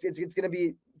 it's going to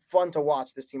be fun to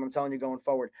watch this team. I'm telling you going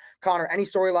forward. Connor, any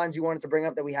storylines you wanted to bring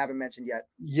up that we haven't mentioned yet?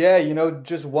 Yeah,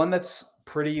 just one that's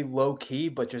pretty low key,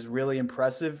 but just really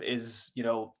impressive is,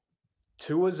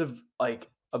 Tua's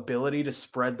ability to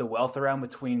spread the wealth around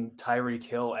between Tyreek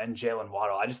Hill and Jalen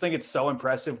Waddle. I just think it's so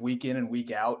impressive week in and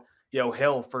week out. Hill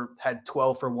had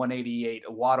 12 for 188,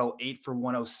 Waddle 8 for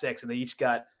 106, and they each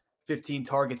got 15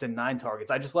 targets and 9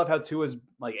 targets. I just love how Tua's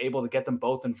able to get them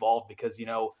both involved because,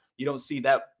 you don't see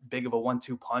that big of a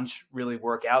 1-2 punch really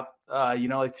work out,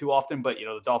 too often. But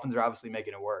the Dolphins are obviously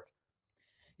making it work.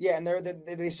 Yeah, and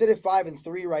they sit at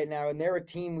 5-3 right now, and they're a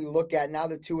team we look at now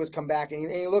that Tua's come back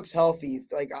and he looks healthy.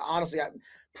 Honestly,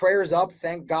 prayers up.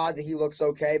 Thank God that he looks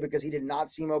okay because he did not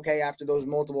seem okay after those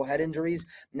multiple head injuries.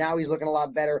 Now he's looking a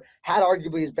lot better. Had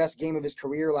arguably his best game of his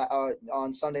career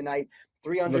on Sunday night.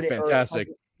 300. Looked fantastic.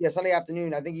 Sunday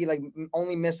afternoon. I think he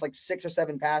only missed 6 or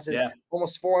 7 passes,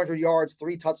 almost 400 yards,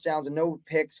 3 touchdowns, and no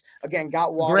picks. Again,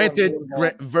 got Waddle. Granted,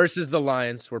 versus the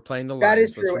Lions, we're playing the Lions. That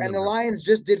is true, and the Lions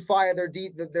just did fire their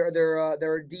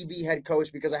DB head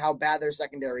coach because of how bad their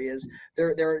secondary is.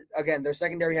 Their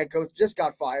secondary head coach just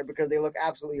got fired because they look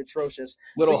absolutely atrocious.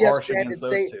 Harsh against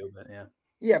those two, but yeah.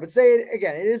 Yeah, but say it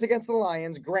again. It is against the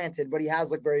Lions, granted, but he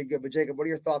has looked very good. But Jacob, what are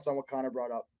your thoughts on what Connor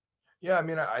brought up? Yeah,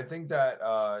 I think that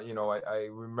I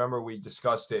remember we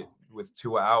discussed it with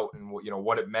Tua out and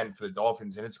what it meant for the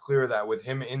Dolphins, and it's clear that with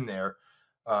him in there,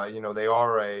 they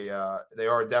are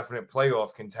a definite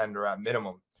playoff contender at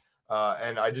minimum.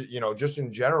 And I just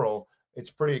in general, it's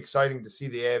pretty exciting to see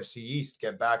the AFC East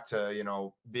get back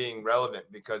to being relevant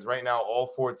because right now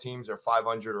all 4 teams are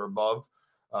 500 or above.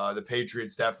 The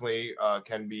Patriots definitely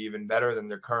can be even better than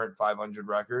their current 500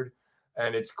 record.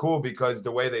 And it's cool because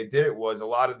the way they did it was a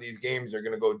lot of these games are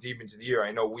going to go deep into the year.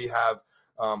 I know we have,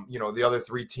 the other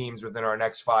 3 teams within our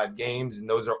next 5 games, and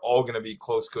those are all going to be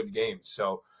close, good games.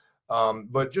 So,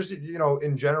 but just,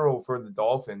 in general for the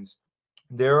Dolphins,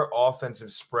 their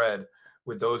offensive spread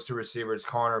with those 2 receivers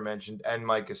Connor mentioned and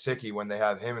Mike Gesicki when they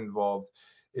have him involved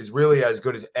is really as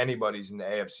good as anybody's in the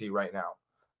AFC right now.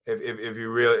 If you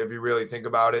really think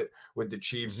about it with the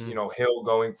Chiefs, Hill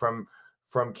going from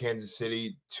Kansas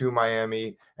City to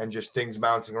Miami and just things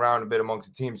bouncing around a bit amongst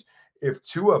the teams. If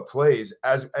Tua plays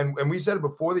and we said it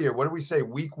before the year, what did we say?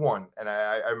 Week 1. And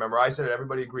I remember I said it,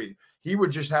 everybody agreed. He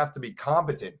would just have to be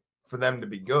competent for them to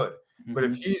be good. Mm-hmm. But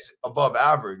if he's above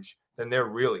average, then they're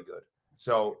really good.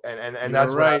 So, and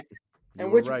that's right. And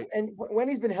when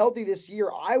he's been healthy this year,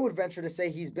 I would venture to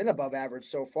say he's been above average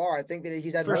so far. I think that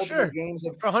he's had multiple games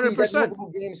of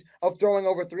 100% throwing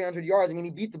over 300 yards. I mean,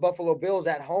 he beat the Buffalo Bills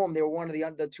at home. They were one of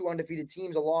the 2 undefeated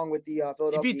teams, along with the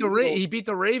Philadelphia Eagles. He beat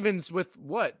the Ravens with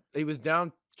what? He was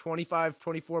down 25,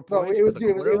 24 No, points. it was, for the dude,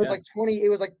 it was quarter. like 20. It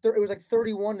was like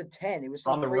 31-10. It was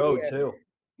some On the crazy, road too.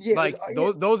 Yeah, Like it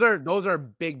was, those are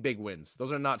big wins.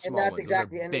 Those are not and small that's wins. Those are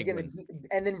exactly. And big again, wins.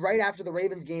 and then right after the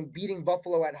Ravens game, beating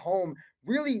Buffalo at home,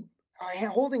 really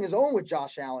holding his own with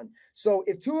Josh Allen. So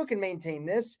if Tua can maintain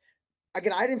this,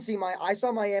 again, I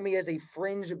saw Miami as a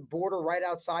fringe border right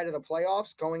outside of the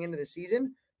playoffs going into the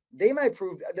season. They're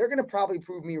going to probably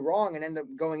prove me wrong and end up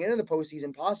going into the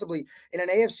postseason, possibly in an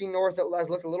AFC North that has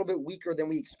looked a little bit weaker than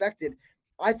we expected.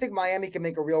 I think Miami can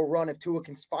make a real run if Tua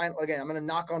can find, again, I'm going to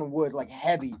knock on wood like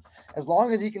heavy, as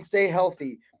long as he can stay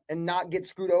healthy and not get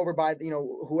screwed over by,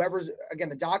 whoever's, again,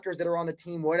 the doctors that are on the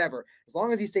team, whatever. As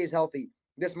long as he stays healthy,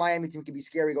 this Miami team can be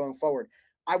scary going forward.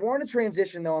 I wanted to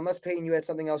transition, though, unless, Peyton, you had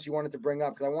something else you wanted to bring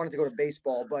up, because I wanted to go to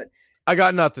baseball. But I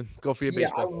got nothing. Go for your yeah,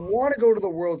 I baseball. want to go to the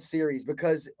World Series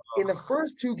because in the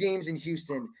first two games in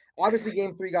Houston, obviously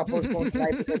Game 3 got postponed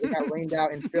tonight because it got rained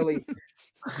out in Philly.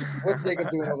 What's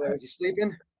Jacob doing over there? Is he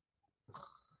sleeping?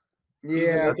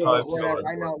 Yeah, whatever.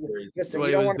 I know. Listen,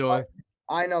 we don't want to talk.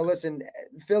 I know. Listen,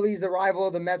 Philly's the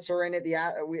rival. The Mets are in it.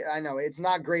 I know it's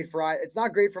not great for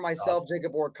myself,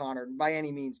 Jacob, or Connor by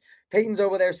any means. Peyton's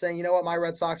over there saying, "You know what? My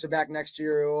Red Sox are back next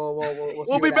year.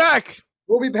 We'll be back.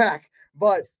 We'll be back."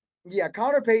 But yeah,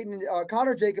 Connor,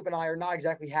 Jacob, and I are not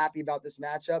exactly happy about this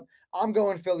matchup. I'm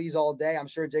going Phillies all day. I'm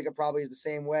sure Jacob probably is the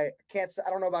same way. I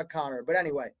don't know about Connor, but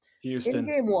anyway, Houston. In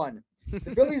Game 1,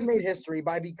 the Phillies made history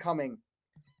by becoming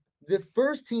the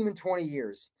first team in 20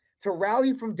 years to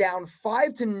rally from down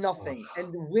 5-0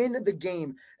 and win the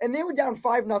game. And they were down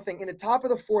 5-0 in the top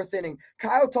of the fourth inning.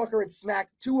 Kyle Tucker had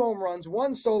smacked 2 home runs,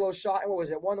 1 solo shot, and what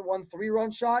was it? One 3-run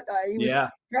shot.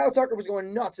 Kyle Tucker was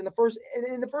going nuts in the first. He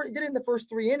did it in the first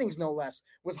 3 innings, no less.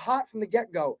 Was hot from the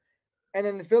get-go. And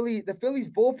then the Phillies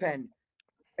bullpen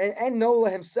and Nola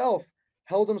himself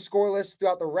held him scoreless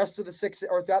throughout the rest of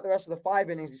the 5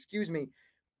 innings. Excuse me.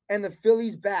 And the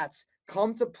Phillies bats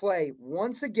come to play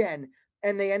once again,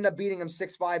 and they end up beating them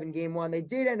 6-5 in Game 1. They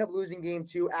did end up losing Game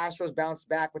 2. Astros bounced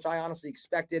back, which I honestly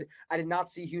expected. I did not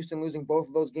see Houston losing both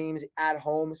of those games at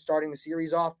home, starting the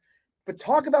series off. But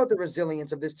talk about the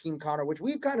resilience of this team, Connor, which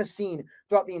we've kind of seen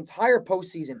throughout the entire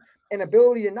postseason. An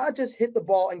ability to not just hit the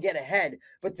ball and get ahead,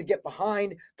 but to get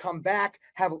behind, come back,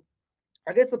 have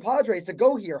against the Padres to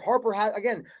go here. Harper has,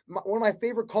 again, one of my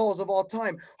favorite calls of all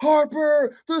time.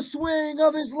 Harper, the swing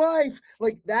of his life.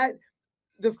 Like that.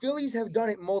 The Phillies have done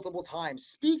it multiple times.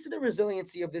 Speak to the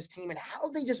resiliency of this team and how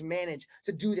they just manage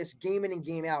to do this game in and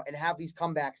game out and have these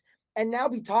comebacks and now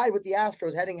be tied with the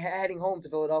Astros heading home to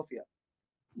Philadelphia.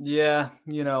 Yeah,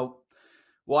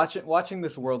 watching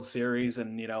this World Series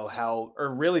and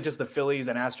really just the Phillies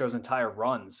and Astros entire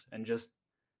runs and just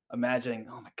imagining,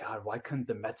 oh my God, why couldn't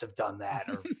the Mets have done that?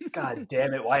 Or God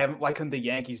damn it, why couldn't the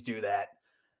Yankees do that?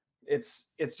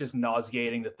 It's just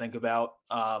nauseating to think about.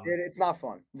 It's not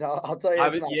fun. I'll tell you.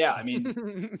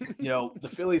 The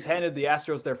Phillies handed the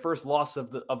Astros their first loss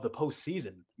of the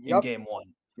postseason in Game 1.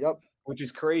 Yep. Which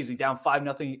is crazy. Down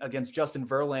 5-0 against Justin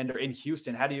Verlander in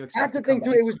Houston. How do you expect? That's the thing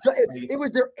too. It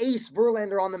was their ace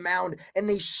Verlander on the mound, and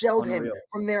they shelled him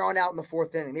from there on out in the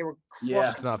 4th inning. They were crushing.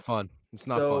 Yeah, it's not fun. It's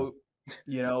not fun.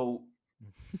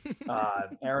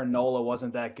 Aaron Nola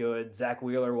wasn't that good. Zach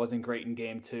Wheeler wasn't great in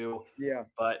Game 2. Yeah,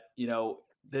 but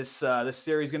this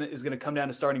series is gonna come down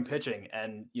to starting pitching,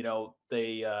 and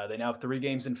they now have 3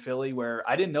 games in Philly. Where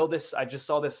I didn't know this, I just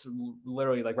saw this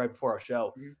literally like right before our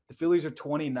show. Mm-hmm. The Phillies are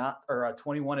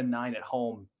 21-9 at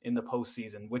home in the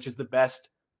postseason, which is the best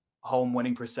home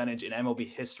winning percentage in MLB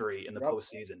history in the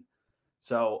postseason.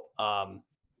 So,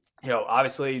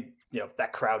 obviously,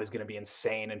 that crowd is going to be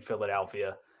insane in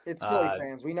Philadelphia. It's Philly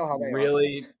fans. We know how they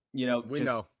really,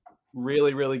 know.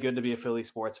 Really, really good to be a Philly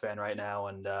sports fan right now.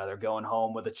 And they're going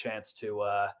home with a chance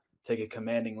to take a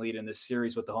commanding lead in this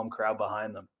series with the home crowd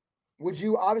behind them. Would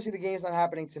you, obviously the game's not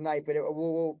happening tonight, but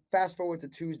we'll fast forward to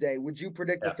Tuesday. Would you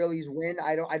predict the Phillies win?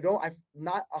 I'm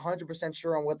not 100%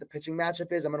 sure on what the pitching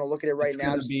matchup is. I'm going to look at it right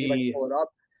now to see if I can pull it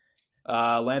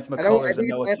up. Lance McCullers and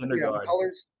Noah Syndergaard.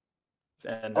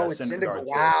 And it's Syndergaard.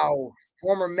 Wow.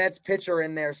 Former Mets pitcher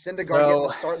in there. Syndergaard getting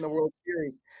the start in the World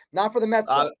Series. Not for the Mets,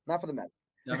 though. Not for the Mets.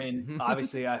 I mean,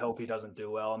 obviously, I hope he doesn't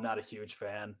do well. I'm not a huge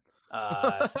fan.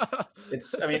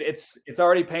 It's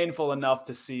already painful enough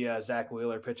to see Zach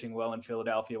Wheeler pitching well in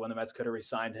Philadelphia when the Mets could have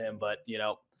re-signed him. But,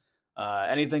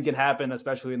 anything can happen,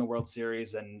 especially in the World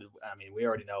Series. And, we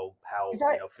already know how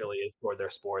Philly is toward their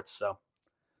sports. So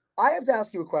I have to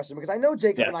ask you a question because I know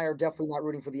Jacob and I are definitely not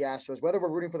rooting for the Astros. Whether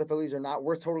we're rooting for the Phillies or not,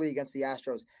 we're totally against the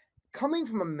Astros. Coming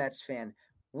from a Mets fan,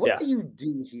 What do you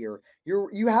do here?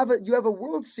 You have a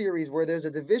World Series where there's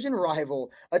a division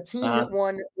rival, a team that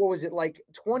won, what was it, like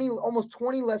 20, almost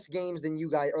 20 less games than you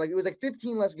guys, or like it was like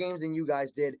 15 less games than you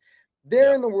guys did.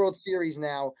 They're in the World Series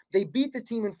now. They beat the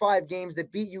team in 5 games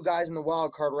that beat you guys in the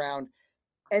wild card round.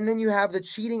 And then you have the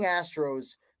cheating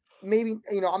Astros. Maybe,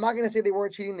 I'm not going to say they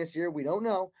weren't cheating this year. We don't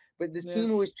know. But this team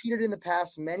who has cheated in the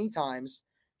past many times,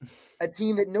 a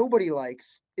team that nobody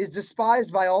likes, is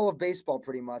despised by all of baseball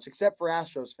pretty much, except for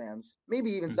Astros fans. Maybe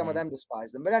even some of them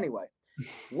despise them. But anyway,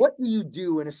 what do you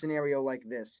do in a scenario like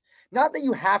this? Not that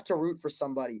you have to root for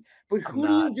somebody, but who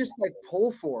do you just like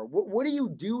pull for? What do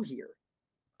you do here?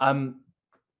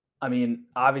 I mean,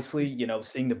 obviously,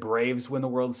 seeing the Braves win the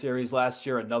World Series last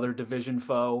year, another division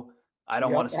foe. I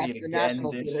don't want to see it again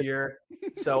this year.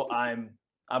 So I'm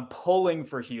pulling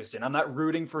for Houston. I'm not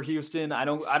rooting for Houston. I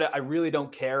really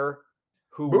don't care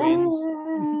who wins.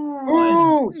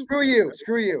 Ooh, screw you.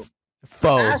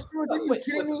 Foe. Astros, are you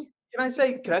kidding me?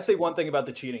 Can I say one thing about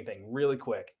the cheating thing really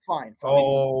quick? Fine.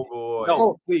 Oh boy.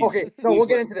 No, please. Okay. No, we'll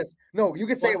get into this. No, you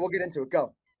can say it. We'll get into it.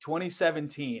 Go.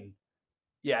 2017.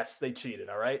 Yes, they cheated.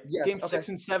 All right. Yes, Game 6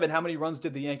 and 7. How many runs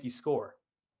did the Yankees score?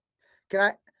 Can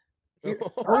I?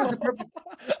 What is the purpose?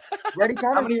 Ready,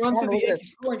 Connor? How many runs did the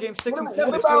Yankees score in Game 6 and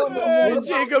 7?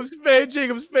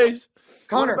 Jacob's face.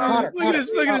 Connor. Look at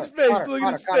his face. Look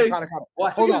at his face.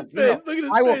 Hold on.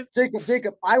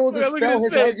 Jacob, I will dispel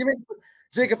his argument.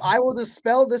 Jacob, I will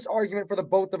dispel this argument for the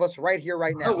both of us right here,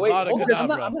 right now. Oh, wait, I'm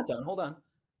not done. Hold on.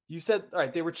 You said, all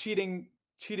right, they were cheating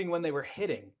when they were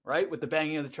hitting, right? With the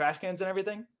banging of the trash cans and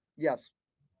everything? Yes.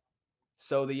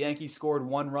 So the Yankees scored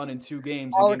 1 run in 2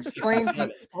 games. I'll explain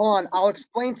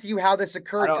to you how this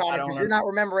occurred, Connor, because you're not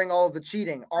remembering all of the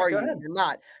cheating, are you? You're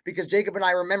not, because Jacob and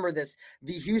I remember this.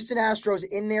 The Houston Astros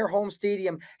in their home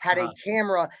stadium had a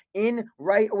camera in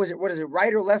right or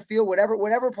left field,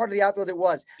 whatever part of the outfield it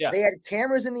was. Yeah. They had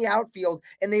cameras in the outfield,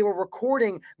 and they were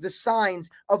recording the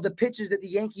signs of the pitches that the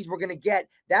Yankees were going to get.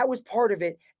 That was part of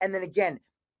it. And then again,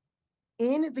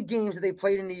 in the games that they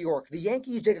played in New York, the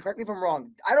Yankees, Jacob, correct me if I'm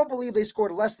wrong, I don't believe they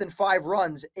scored less than 5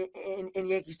 runs in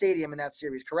Yankee Stadium in that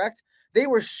series, correct? They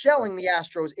were shelling the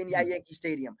Astros in Yankee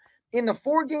Stadium. In the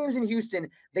 4 games in Houston,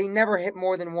 they never hit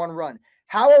more than 1 run.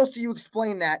 How else do you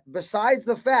explain that besides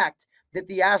the fact that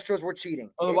the Astros were cheating?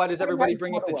 Oh, why does everybody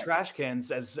bring up the trash cans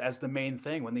as the main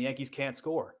thing when the Yankees can't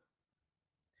score?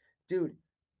 Dude,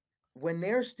 when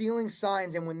they're stealing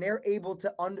signs and when they're able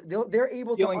to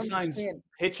understand signs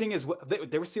pitching is what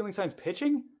they were stealing signs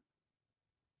pitching.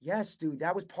 Yes, dude,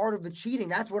 that was part of the cheating.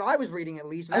 That's what I was reading, at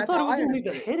least. I thought it was only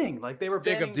the hitting. Like they were.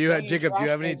 Jacob, do you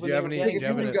have any?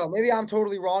 Maybe I'm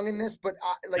totally wrong in this, but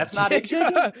that's not it.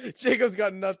 Jacob's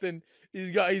got nothing.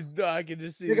 I can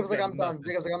just see. Jacob's like, I'm done.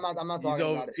 Jacob's like, I'm not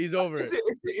talking about it. He's over it.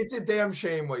 It's a damn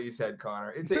shame what you said,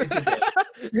 Connor. It's a damn.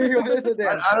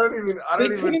 I don't even.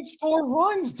 Couldn't score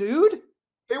runs, dude.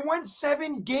 They went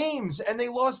 7 games and they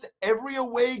lost every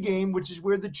away game, which is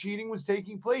where the cheating was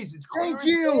taking place. It's clear. Thank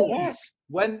you. Yes.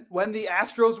 When the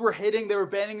Astros were hitting, they were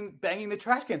banging the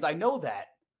trash cans. I know that.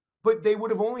 But they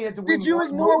would have only had to win. Did you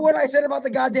ignore what I said about the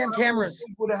goddamn cameras?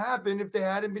 What would have happened if they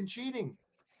hadn't been cheating?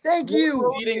 Thank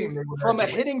you. Cheating from a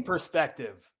hitting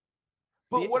perspective.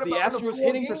 But what about the Astros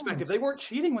hitting perspective? They weren't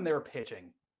cheating when they were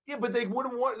pitching. Yeah, but they would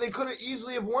have won. They could have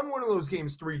easily have won one of those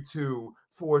games 3-2,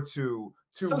 4-2, 2-1.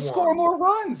 So score more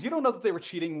runs. You don't know that they were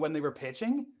cheating when they were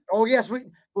pitching. Oh yes, what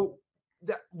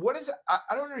is? I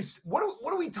don't understand.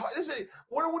 What are we talking?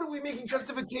 What are we making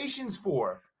justifications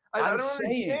for? I don't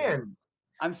understand.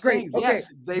 I'm saying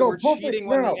yes, they were cheating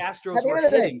when the Astros were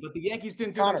hitting, but the Yankees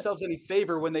didn't do themselves any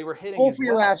favor when they were hitting. Pull for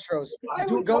your Astros.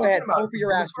 Go ahead. Pull for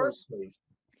your Astros.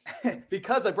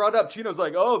 Because I brought up Chino's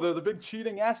like, oh, they're the big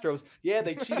cheating Astros. Yeah,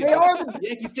 they cheated. They are. The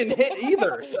Yankees didn't hit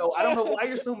either, so I don't know why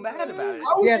you're so mad about it.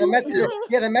 Yeah, the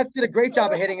Mets did a great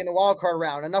job of hitting in the wild card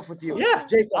round. Enough with you. Yeah,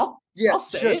 Jacob. I'll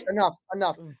say it.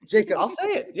 Enough. Jacob. I'll say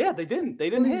it. Yeah, they didn't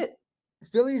hit.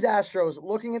 Phillies Astros,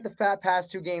 looking at the past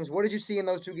 2 games, what did you see in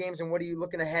those 2 games, and what are you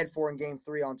looking ahead for in Game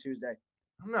 3 on Tuesday?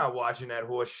 I'm not watching that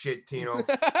horse shit, Tino.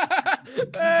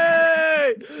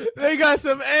 Hey, they got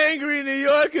some angry New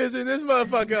Yorkers in this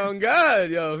motherfucker on God,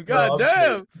 yo. God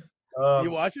damn. You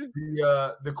watching?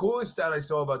 The coolest stat I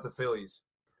saw about the Phillies,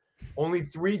 only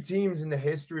 3 teams in the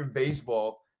history of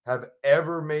baseball have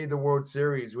ever made the World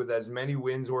Series with as many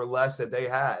wins or less that they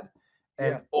had.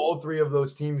 And all 3 of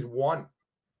those teams won.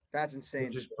 That's insane.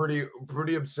 Which is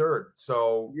pretty absurd.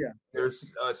 So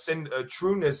there's a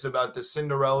trueness about the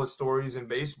Cinderella stories in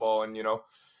baseball, and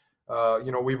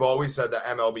we've always said that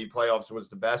MLB playoffs was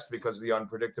the best because of the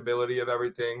unpredictability of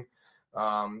everything,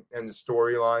 and the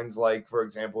storylines, like for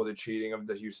example the cheating of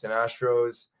the Houston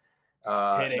Astros,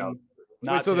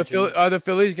 not Wait, so pitching. are the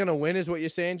Phillies gonna win? Is what you're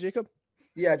saying, Jacob?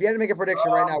 Yeah, if you had to make a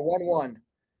prediction right now, 1-1.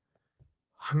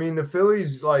 I mean, the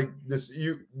Phillies like this.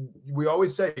 We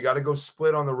always say you got to go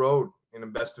split on the road in a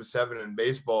best of 7 in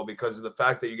baseball because of the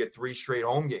fact that you get 3 straight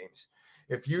home games.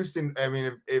 If Houston, I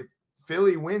mean, if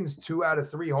Philly wins 2 out of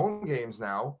 3 home games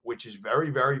now, which is very,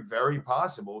 very, very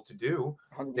possible to do,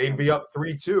 100%. they'd be up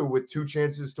 3-2 with 2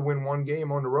 chances to win 1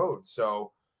 game on the road.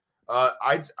 So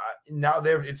now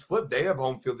it's flipped. They have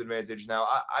home field advantage now.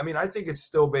 I mean, I think it's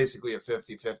still basically a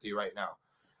 50-50 right now.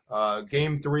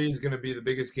 Game 3 is going to be the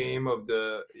biggest game of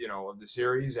the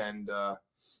series, and I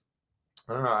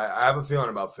don't know. I have a feeling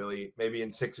about Philly, maybe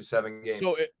in 6 or 7 games.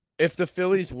 So if the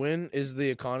Phillies win, is the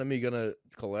economy gonna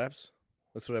collapse?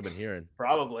 That's what I've been hearing.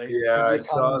 Probably. Yeah, I The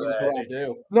saw economy is that. They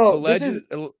do. No, this is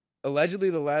Allegedly,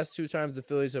 the last 2 times the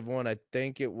Phillies have won, I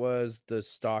think it was the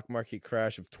stock market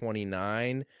crash of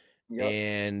 29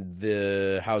 and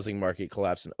the housing market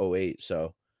collapse in 08.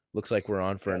 So looks like we're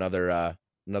on for another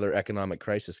economic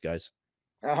crisis, guys.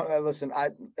 listen.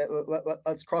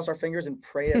 Let's cross our fingers and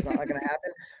pray that's not going to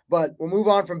happen. But we'll move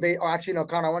on from actually, no,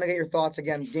 Connor, I want to get your thoughts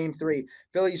again. Game 3,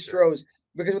 Phillies Stros.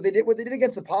 Because what they did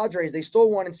against the Padres, they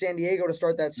stole one in San Diego to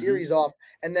start that series off,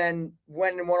 and then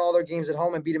went and won all their games at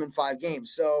home and beat them in 5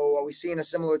 games. So are we seeing a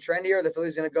similar trend here? The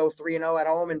Phillies going to go 3-0 at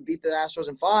home and beat the Astros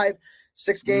in 5,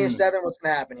 6 games, 7. What's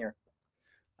going to happen here?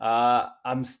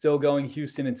 I'm still going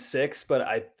Houston in 6, but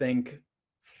I think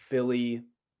Philly.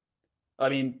 I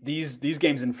mean, these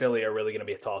games in Philly are really going to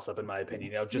be a toss-up, in my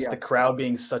opinion. The crowd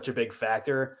being such a big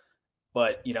factor.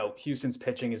 But Houston's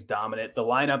pitching is dominant. The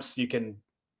lineups, you can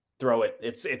throw it.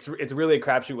 It's really a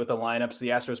crapshoot with the lineups. The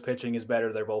Astros pitching is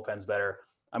better. Their bullpen's better.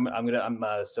 I'm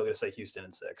still gonna say Houston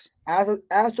in 6.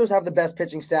 Astros have the best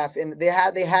pitching staff, and they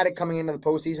had it coming into the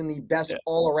postseason. The best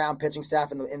all-around pitching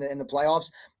staff in the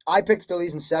playoffs. I picked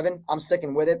Phillies in 7. I'm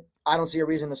sticking with it. I don't see a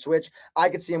reason to switch. I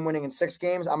could see them winning in 6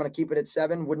 games. I'm going to keep it at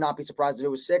 7. Would not be surprised if it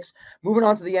was 6. Moving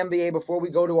on to the NBA before we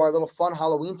go to our little fun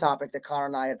Halloween topic that Connor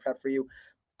and I had prepped for you.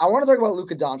 I want to talk about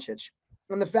Luka Doncic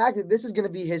and the fact that this is going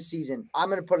to be his season. I'm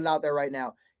going to put it out there right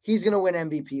now. He's going to win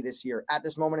MVP this year. At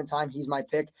this moment in time, he's my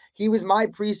pick. He was my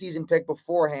preseason pick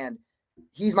beforehand.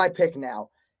 He's my pick now.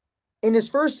 In his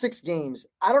first 6 games,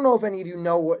 I don't know if any of you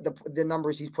know what the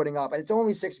numbers he's putting up, and it's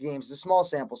only 6 games. It's a small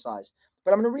sample size.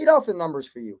 But I'm going to read off the numbers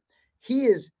for you. He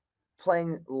is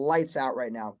playing lights out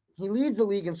right now. He leads the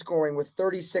league in scoring with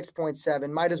 36.7,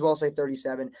 might as well say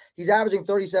 37. He's averaging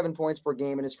 37 points per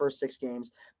game in his first 6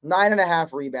 games,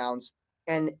 9.5 rebounds,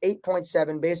 and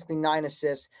 8.7, basically 9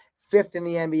 assists, 5th in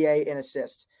the NBA in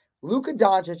assists. Luka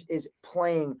Doncic is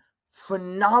playing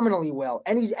phenomenally well,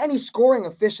 and he's scoring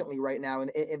efficiently right now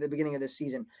in the beginning of this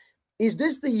season. Is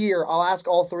this the year? I'll ask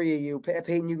all 3 of you.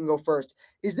 Peyton, you can go first.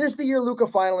 Is this the year Luka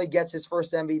finally gets his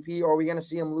first MVP, or are we going to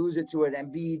see him lose it to an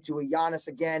Embiid, to a Giannis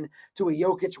again, to a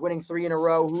Jokic winning 3 in a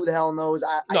row? Who the hell knows?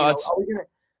 Are we gonna?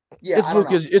 Yeah,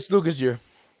 it's Luka's year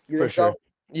for sure. So?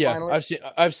 Yeah, Finally?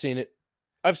 I've seen it.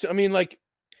 I mean, like,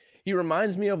 he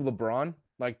reminds me of LeBron,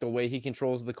 like the way he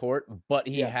controls the court, but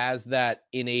he has that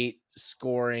innate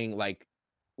scoring, like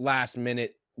last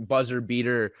minute buzzer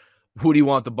beater. Who do you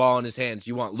want the ball in his hands?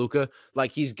 You want Luka?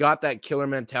 Like, he's got that killer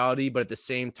mentality, but at the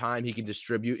same time, he can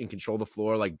distribute and control the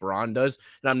floor like Bron does.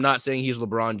 And I'm not saying he's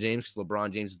LeBron James, because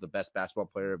LeBron James is the best basketball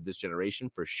player of this generation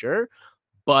for sure.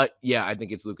 But yeah, I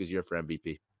think it's Luka's year for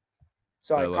MVP.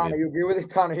 Sorry, Connor, you agree with it?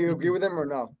 Connor, you agree with him or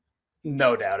no?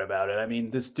 No doubt about it. I mean,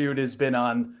 this dude has been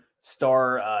on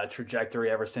star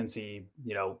trajectory ever since he,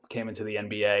 came into the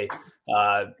NBA.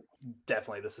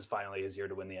 Definitely, this is finally his year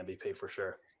to win the MVP for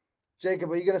sure.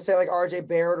 Jacob, are you going to say like RJ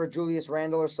Barrett or Julius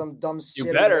Randle or some dumb shit?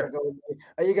 You better.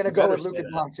 Are you going to go with Luka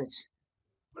Doncic?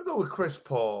 I'm going to go with Chris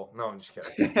Paul. No, I'm just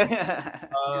kidding.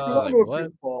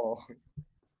 Chris Paul.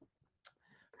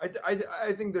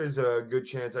 I think there's a good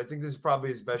chance. I think this is probably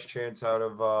his best chance out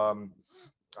of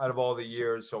all the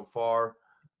years so far.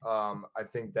 I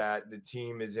think that the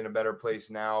team is in a better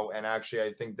place now. And actually,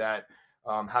 I think that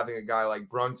having a guy like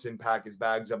Brunson pack his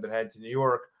bags up and head to New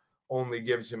York only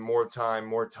gives him more time,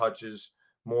 more touches,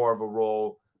 more of a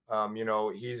role.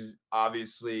 He's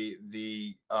obviously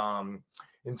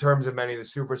in terms of many of the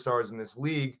superstars in this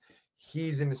league,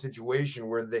 he's in a situation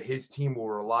where his team will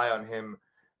rely on him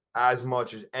as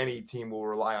much as any team will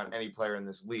rely on any player in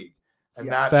this league. And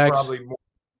probably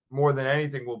more than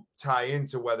anything will tie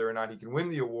into whether or not he can win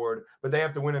the award, but they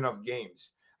have to win enough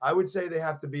games. I would say they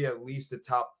have to be at least a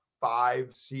top 5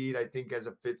 seed. I think as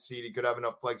a 5th seed, he could have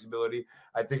enough flexibility.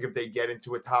 I think if they get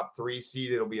into a top 3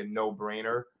 seed, it'll be a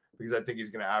no-brainer because I think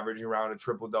he's going to average around a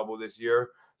triple-double this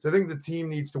year. So I think the team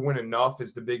needs to win enough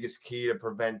is the biggest key to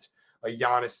prevent a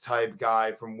Giannis-type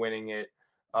guy from winning it.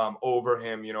 over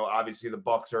him. You know, obviously the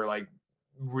Bucks are like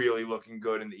really looking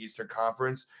good in the Eastern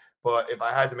Conference. But if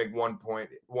I had to make one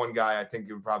guy, I think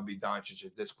it would probably be Doncic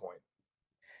at this point.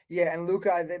 Yeah, and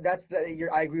Luka, I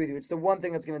agree with you. It's the one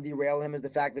thing that's going to derail him is the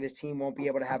fact that his team won't be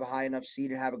able to have a high enough seed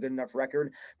and have a good enough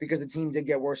record because the team did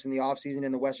get worse in the offseason,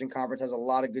 and the Western Conference has a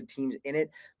lot of good teams in it.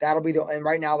 That'll be and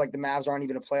right now, like the Mavs aren't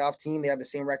even a playoff team. They have the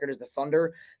same record as the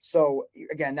Thunder. So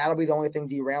again, that'll be the only thing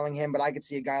derailing him. But I could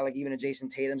see a guy like even a Jason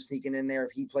Tatum sneaking in there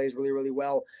if he plays really, really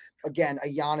well. Again, a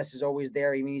Giannis is always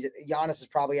there. I mean, Giannis is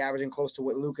probably averaging close to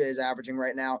what Luka is averaging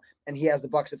right now, and he has the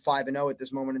Bucks at 5-0 at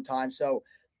this moment in time. So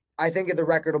I think that the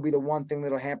record will be the one thing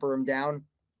that'll hamper him down.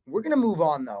 We're going to move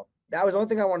on, though. That was the only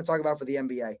thing I want to talk about for the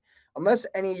NBA. Unless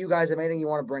any of you guys have anything you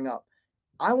want to bring up.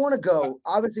 I want to go.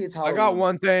 Obviously, it's Halloween. I got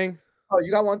one thing. Oh,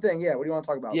 you got one thing? Yeah. What do you want to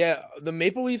talk about? Yeah, the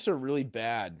Maple Leafs are really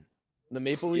bad. The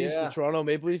Maple Leafs, the Toronto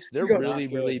Maple Leafs, they're really,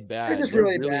 really bad. They're just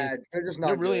really bad. They're just not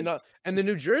They're really good. not. And the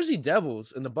New Jersey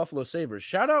Devils and the Buffalo Sabres.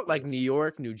 Shout out like New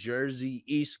York, New Jersey,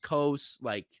 East Coast,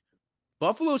 like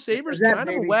Buffalo Sabres, kind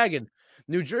of a wagon.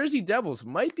 New Jersey Devils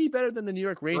might be better than the New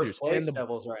York Rangers. And the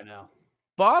Devils right now.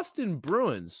 Boston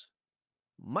Bruins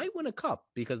might win a cup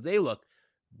because they look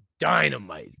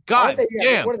dynamite. God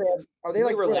damn. What are they? Are they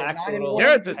like relax?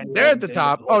 They're at the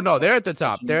top. Oh no, they're at the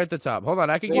top. They're at the top. Hold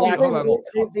on, I can give you. Hold on.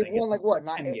 They've won like what?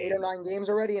 8 or 9 games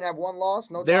already and have 1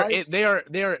 loss. No ties? They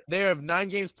have 9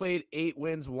 games played, 8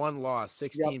 wins, 1 loss,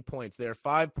 16 points. They're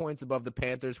 5 points above the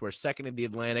Panthers, who are second in the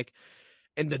Atlantic,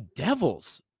 and the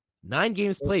Devils. 9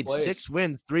 games played, 6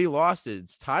 wins, 3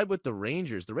 losses, tied with the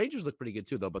Rangers. The Rangers look pretty good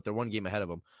too, though, but they're 1 game ahead of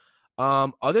them.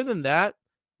 Other than that,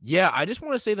 yeah, I just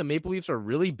want to say the Maple Leafs are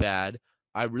really bad.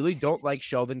 I really don't like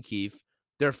Sheldon Keefe.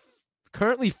 They're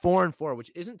currently 4-4,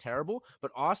 which isn't terrible,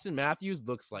 but Austin Matthews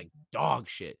looks like dog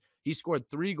shit. He scored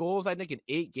 3 goals, I think, in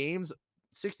 8 games,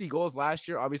 60 goals last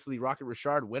year. Obviously, Rocket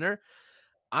Richard winner.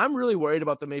 I'm really worried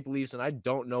about the Maple Leafs, and I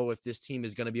don't know if this team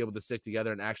is going to be able to stick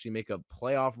together and actually make a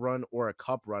playoff run or a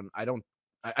cup run. I don't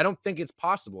think it's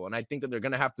possible, and I think that they're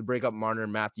going to have to break up Marner,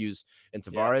 Matthews, and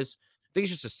Tavares. I think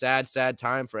it's just a sad, sad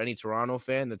time for any Toronto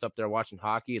fan that's up there watching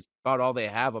hockey. It's about all they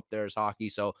have up there is hockey.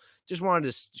 So just wanted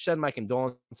to shed my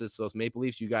condolences to those Maple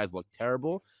Leafs. You guys look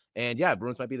terrible. And, yeah,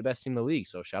 Bruins might be the best team in the league.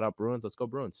 So shout out Bruins. Let's go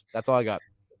Bruins. That's all I got.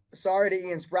 Sorry to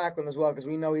Ian Sprackland as well, because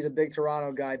we know he's a big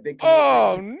Toronto guy. Big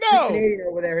Canadian, big Canadian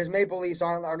over there. His Maple Leafs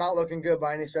are not looking good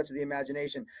by any stretch of the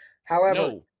imagination.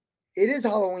 However, it is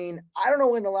Halloween. I don't know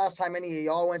when the last time any of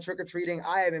y'all went trick-or-treating.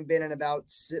 I haven't been in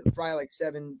about probably like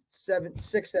 6,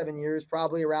 7 years,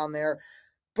 probably around there.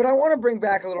 But I want to bring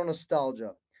back a little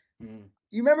nostalgia. You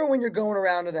remember when you're going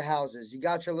around to the houses, you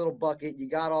got your little bucket, you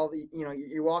got all the,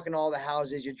 you're walking all the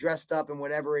houses, you're dressed up in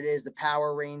whatever it is, the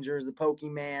Power Rangers, the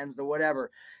Pokemans, the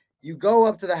whatever. You go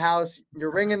up to the house,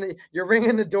 you're ringing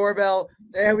the doorbell.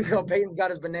 There we go. Peyton's got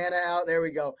his banana out. There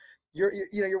we go.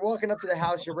 You're walking up to the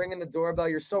house, you're ringing the doorbell.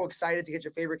 You're so excited to get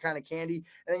your favorite kind of candy,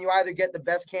 and then you either get the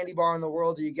best candy bar in the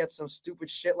world, or you get some stupid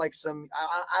shit like some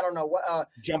I don't know what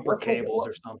jumper cables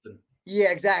or something.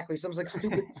 Yeah, exactly. Some like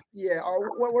stupid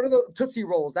or what are the Tootsie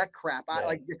Rolls? That crap. I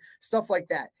like stuff like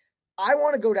that. I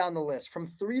want to go down the list from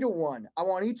 3 to 1. I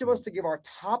want each of us to give our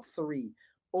top 3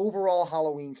 overall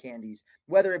Halloween candies,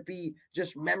 whether it be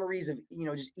just memories of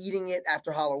just eating it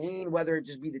after Halloween, whether it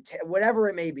just be whatever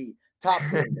it may be. Top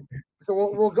 3. So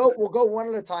we'll go one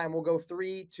at a time. We'll go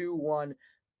 3, 2, 1.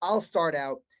 I'll start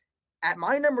out at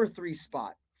my number 3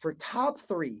 spot for top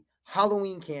 3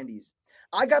 Halloween candies.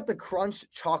 I got the Crunch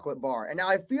chocolate bar, and now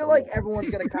I feel like everyone's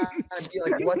gonna kind of be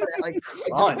like, "What?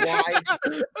 Why?"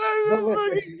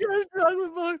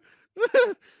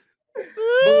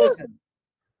 But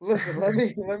listen. Let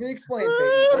me explain,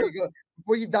 Peyton,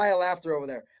 before you die of laughter over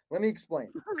there. Let me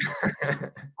explain.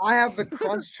 I have the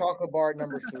Crunch chocolate bar at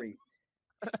number 3.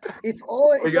 It's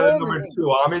all. We got number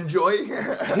 2. I'm enjoying.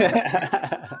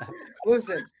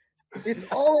 Listen, it's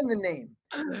all in the name.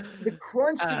 The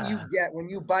crunch that you get when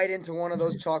you bite into one of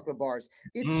those chocolate bars,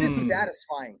 it's just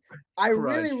satisfying. I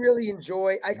really, really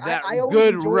enjoy. I always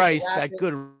good enjoy rice, that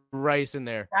good rice in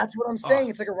there. That's what I'm saying.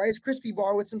 It's like a Rice Krispie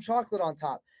bar with some chocolate on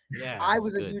top. Yeah, I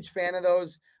was a huge fan of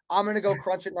those. I'm gonna go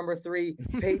Crunch at number 3.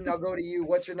 Peyton, I'll go to you.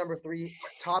 What's your number 3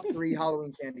 top 3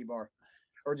 Halloween candy bar,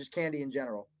 or just candy in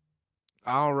general?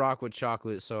 I'll rock with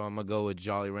chocolate, so I'm gonna go with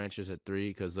Jolly Ranchers at 3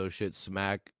 because those shit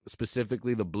smack.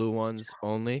 Specifically, the blue ones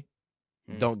only.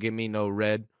 Don't give me no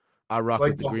red. I rock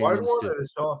with the green hard ones one too. or the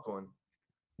soft one?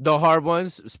 The hard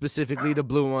ones, specifically the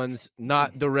blue ones,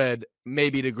 not the red,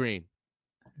 maybe the green.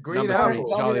 Green apple.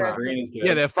 Green is good.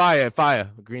 Yeah, they're fire.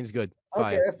 Green's good.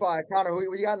 Fire. Okay, fire. Connor, who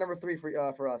you got number 3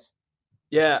 for us?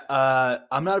 Yeah,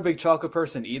 I'm not a big chocolate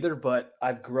person either, but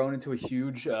I've grown into a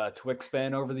huge Twix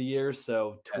fan over the years,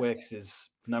 so Twix is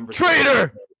number 3.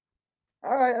 Traitor!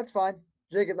 All right, that's fine.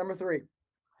 Jacob, number 3.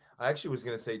 I actually was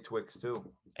gonna say Twix too.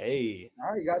 Hey, All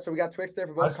right, we got Twix there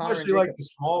for I both Connor and especially Jacob. like the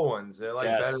small ones. They're like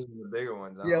better Yes. than the bigger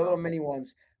ones. I Yeah, don't little know. mini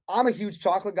ones. I'm a huge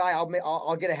chocolate guy.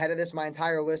 I'll get ahead of this. My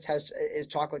entire list is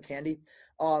chocolate candy.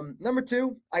 Number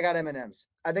 2, I got M&Ms.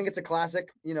 I think it's a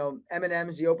classic. You know,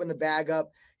 M&Ms. You open the bag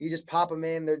up, you just pop them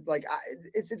in. They're like,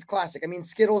 it's classic. I mean,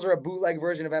 Skittles are a bootleg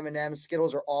version of M&Ms.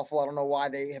 Skittles are awful. I don't know why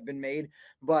they have been made,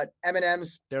 but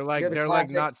M&Ms. They're like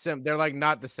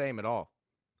not the same at all.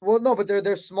 Well, no, but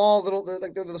they're small little they're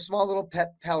the small little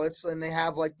pellets, and they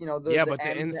have like but the M and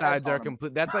the insides S are on 'em.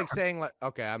 complete. That's like saying like,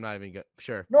 okay, I'm not even good.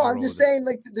 Sure. No, I'll I'm roll just with it. saying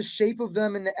like the shape of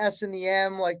them and the S and the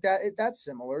M like that. That's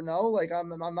similar. No, like I'm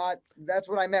not. That's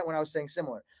what I meant when I was saying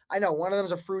similar. I know one of them's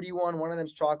a fruity one of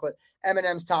them's chocolate.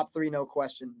 M&M's top 3, no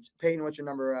question. Peyton, what's your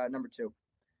number 2?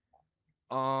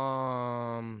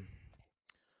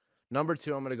 Number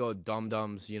 2, I'm gonna go with Dum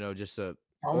Dums. You know, just a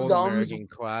Dum old Dums. American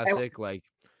classic. Like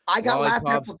I got laughed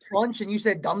at for lollipops. crunch, and you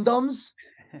said Dum Dums.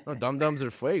 No, Dum Dums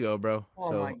are fuego, bro.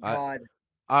 Oh So my god.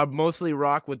 I mostly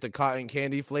rock with the cotton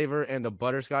candy flavor and the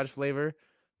butterscotch flavor.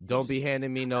 Don't be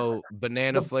handing me no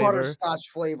banana The flavor. butterscotch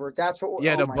flavor. That's what.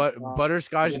 Yeah, oh the my God.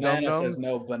 butterscotch Dum Banana Dum. says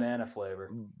no banana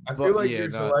flavor. I feel like yeah, your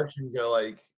no. selections are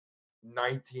like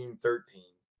 1913.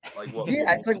 Like what?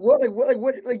 Yeah, it's like what?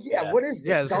 Yeah. What is this?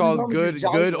 Yeah, it's Dum called Dums and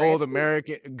Jolly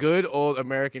Ranchers? good old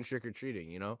American trick or treating.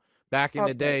 You know, back in the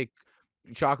Okay. day,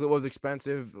 chocolate was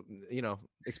expensive. You know,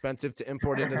 expensive to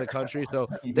import into the country. So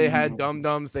they had Dum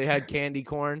Dums, they had candy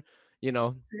corn. You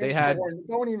know, they had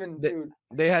Don't even, dude.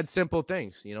 they had simple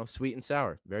things. You know, sweet and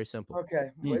sour, very simple. Okay,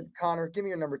 Connor, give me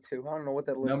your number 2. I don't know what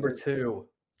that list Number is. 2,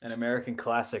 an American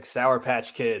classic, Sour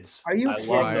Patch Kids. Are you I kidding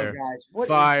love me, them. guys? What is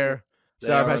Fire. this? They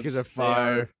Sour are Patch Kids are they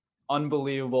fire.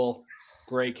 Unbelievable,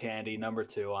 great candy. Number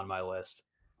 2 on my list.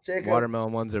 Jacob,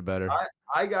 Watermelon ones are better.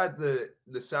 I got the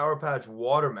Sour Patch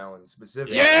watermelon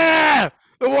specifically. Yeah,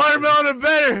 the watermelon are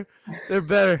better. They're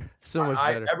better. So much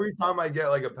better. Every time I get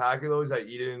like a pack of those, I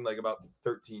eat it in like about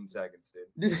 13 seconds,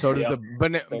 dude. So does Yep. the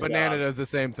Good banana job. does the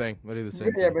same thing. They do the same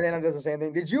Yeah, thing. banana does the same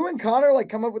thing. Did you and Connor like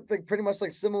come up with like pretty much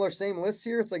like same lists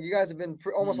here? It's like you guys have been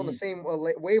almost on the same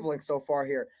wavelength so far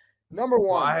here. Number 1.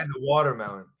 Well, I had the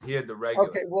watermelon. He had the regular.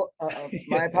 Okay, well,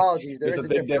 my apologies. There There's is a a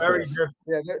big difference. Very difference.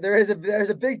 different. Yeah, there's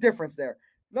a big difference there.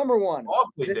 Number 1.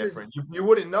 Awfully This is- different. You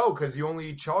wouldn't know because you only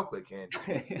eat chocolate candy.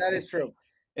 That is true.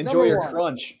 Enjoy Number your 1.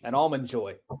 crunch and almond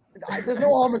joy. There's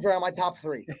no almond joy on my top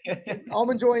 3.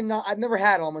 Almond joy, I've never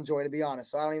had almond joy to be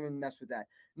honest, so I don't even mess with that. I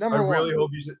Number 1. really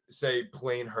hope you say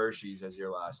plain Hershey's as your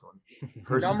last one.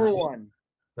 Hershey's. Number 1.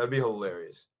 That'd be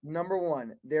hilarious. Number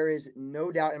 1. There is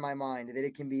no doubt in my mind that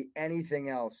it can be anything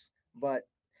else but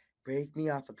break me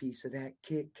off a piece of that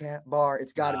Kit Kat bar.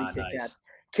 It's got to be Kit Nice. Kats.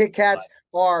 Kit Kats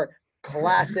are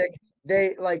classic.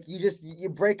 They like you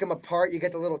break them apart. You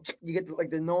get the little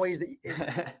the noise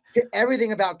that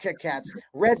everything about Kit Kats.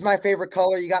 Red's my favorite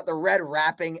color. You got the red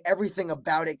wrapping. Everything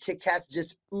about it. Kit Kats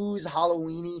just ooze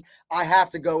Halloweeny. I have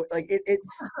to go like it.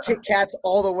 Kit Kats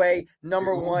all the way.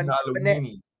 Number 1.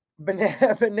 Halloweeny.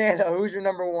 Banana. Who's your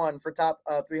number 1 for top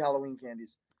 3 Halloween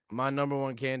candies? My number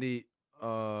 1 candy. It's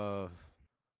Go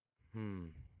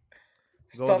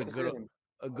tough with decision.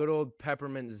 a good old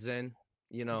peppermint Zen.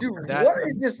 You know, Dude, what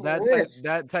is this list?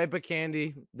 that type of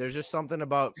candy. There's just something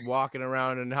about walking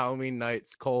around on Halloween night.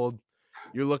 It's cold.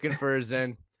 You're looking for a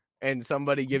Zen, and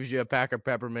somebody gives you a pack of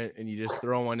peppermint, and you just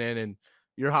throw one in, and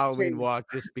your Halloween walk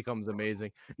just becomes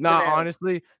amazing.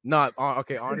 Honestly,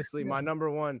 honestly, my number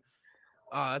 1.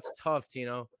 That's tough,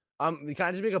 Tino. Can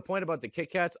I just make a point about the Kit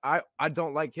Kats? I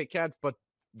don't like Kit Kats, but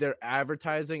their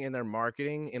advertising and their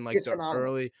marketing in like their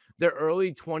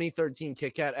early 2013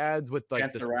 Kit Kat ads with like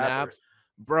Against the the snap, rappers.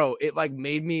 bro, it like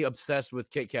made me obsessed with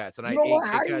Kit Kats, and You know I ate what?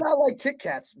 How Kit do you Kats. not like Kit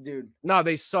Kats, dude? No,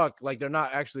 they suck. Like they're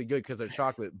not actually good because they're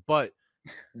chocolate, but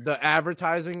the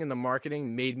advertising and the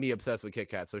marketing made me obsessed with Kit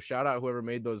Kats. So shout out whoever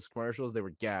made those commercials; they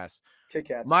were gas. Kit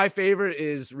Kats. My favorite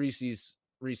is Reese's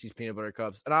peanut butter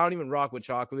cups, and I don't even rock with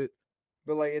chocolate,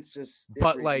 but like it's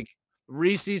but Reese's. like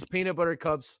Reese's peanut butter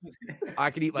cups,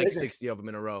 I could eat like 60 of them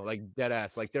in a row, like dead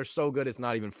ass. Like they're so good, it's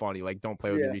not even funny. Like don't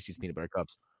play with the Reese's peanut butter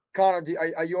cups. Connor,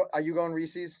 are you going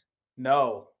Reese's?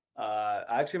 No, I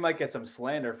actually might get some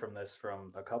slander from this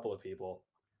from a couple of people.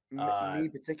 Me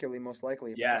particularly, most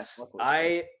likely. Yes,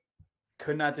 I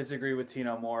could not disagree with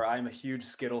Tino more. I'm a huge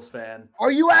Skittles fan.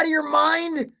 Are you out of your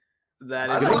mind? That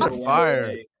Skittles is are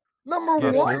fire.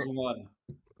 Number Yeah, 1.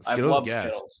 I love gas.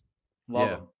 Skittles. Love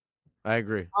them. I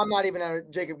agree. I'm not even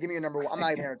Jacob. Give me your number one. I'm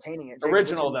not even entertaining it. Jacob,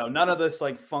 Original though, none of this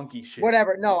like funky shit.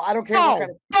 Whatever. No, I don't care what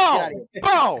kind of. Get out of here.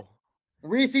 Bo!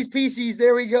 Reese's Pieces.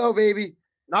 There we go, baby.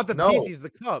 Not the No. Pieces, the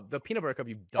cup, the peanut butter cup.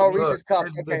 You dumb. Oh, Reese's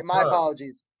Cups. Here's the Okay, my cup.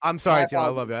 apologies. I'm sorry, My Tino. I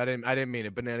love apologies. you. I didn't mean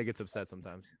it. Banana gets upset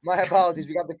sometimes. My apologies.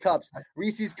 We got the cups.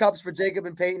 Reese's Cups for Jacob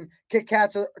and Peyton. Kit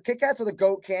Kats are the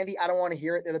GOAT candy. I don't want to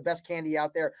hear it. They're the best candy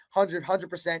out there.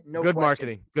 100%. No Good question.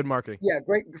 marketing. Good marketing. Yeah,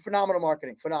 great, phenomenal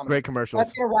marketing. Phenomenal. Great commercials.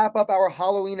 That's going to wrap up our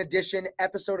Halloween edition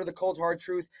episode of The Cold Hard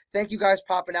Truth. Thank you guys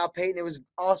popping out. Peyton, it was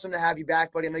awesome to have you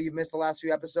back, buddy. I know you've missed the last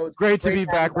few episodes. Great to be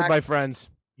back with my friends.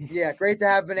 Yeah, great to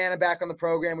have Banana back on the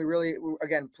program.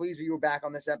 Again, pleased you were back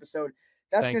on this episode.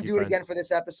 That's going to do it again for this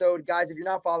episode. Guys, if you're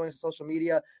not following us on social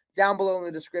media, down below in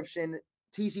the description,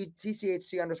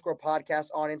 TCHC_podcast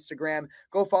on Instagram.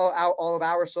 Go follow out all of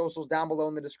our socials down below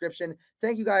in the description.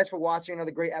 Thank you guys for watching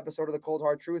another great episode of The Cold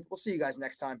Hard Truth. We'll see you guys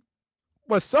next time.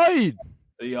 West Side.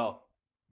 See y'all.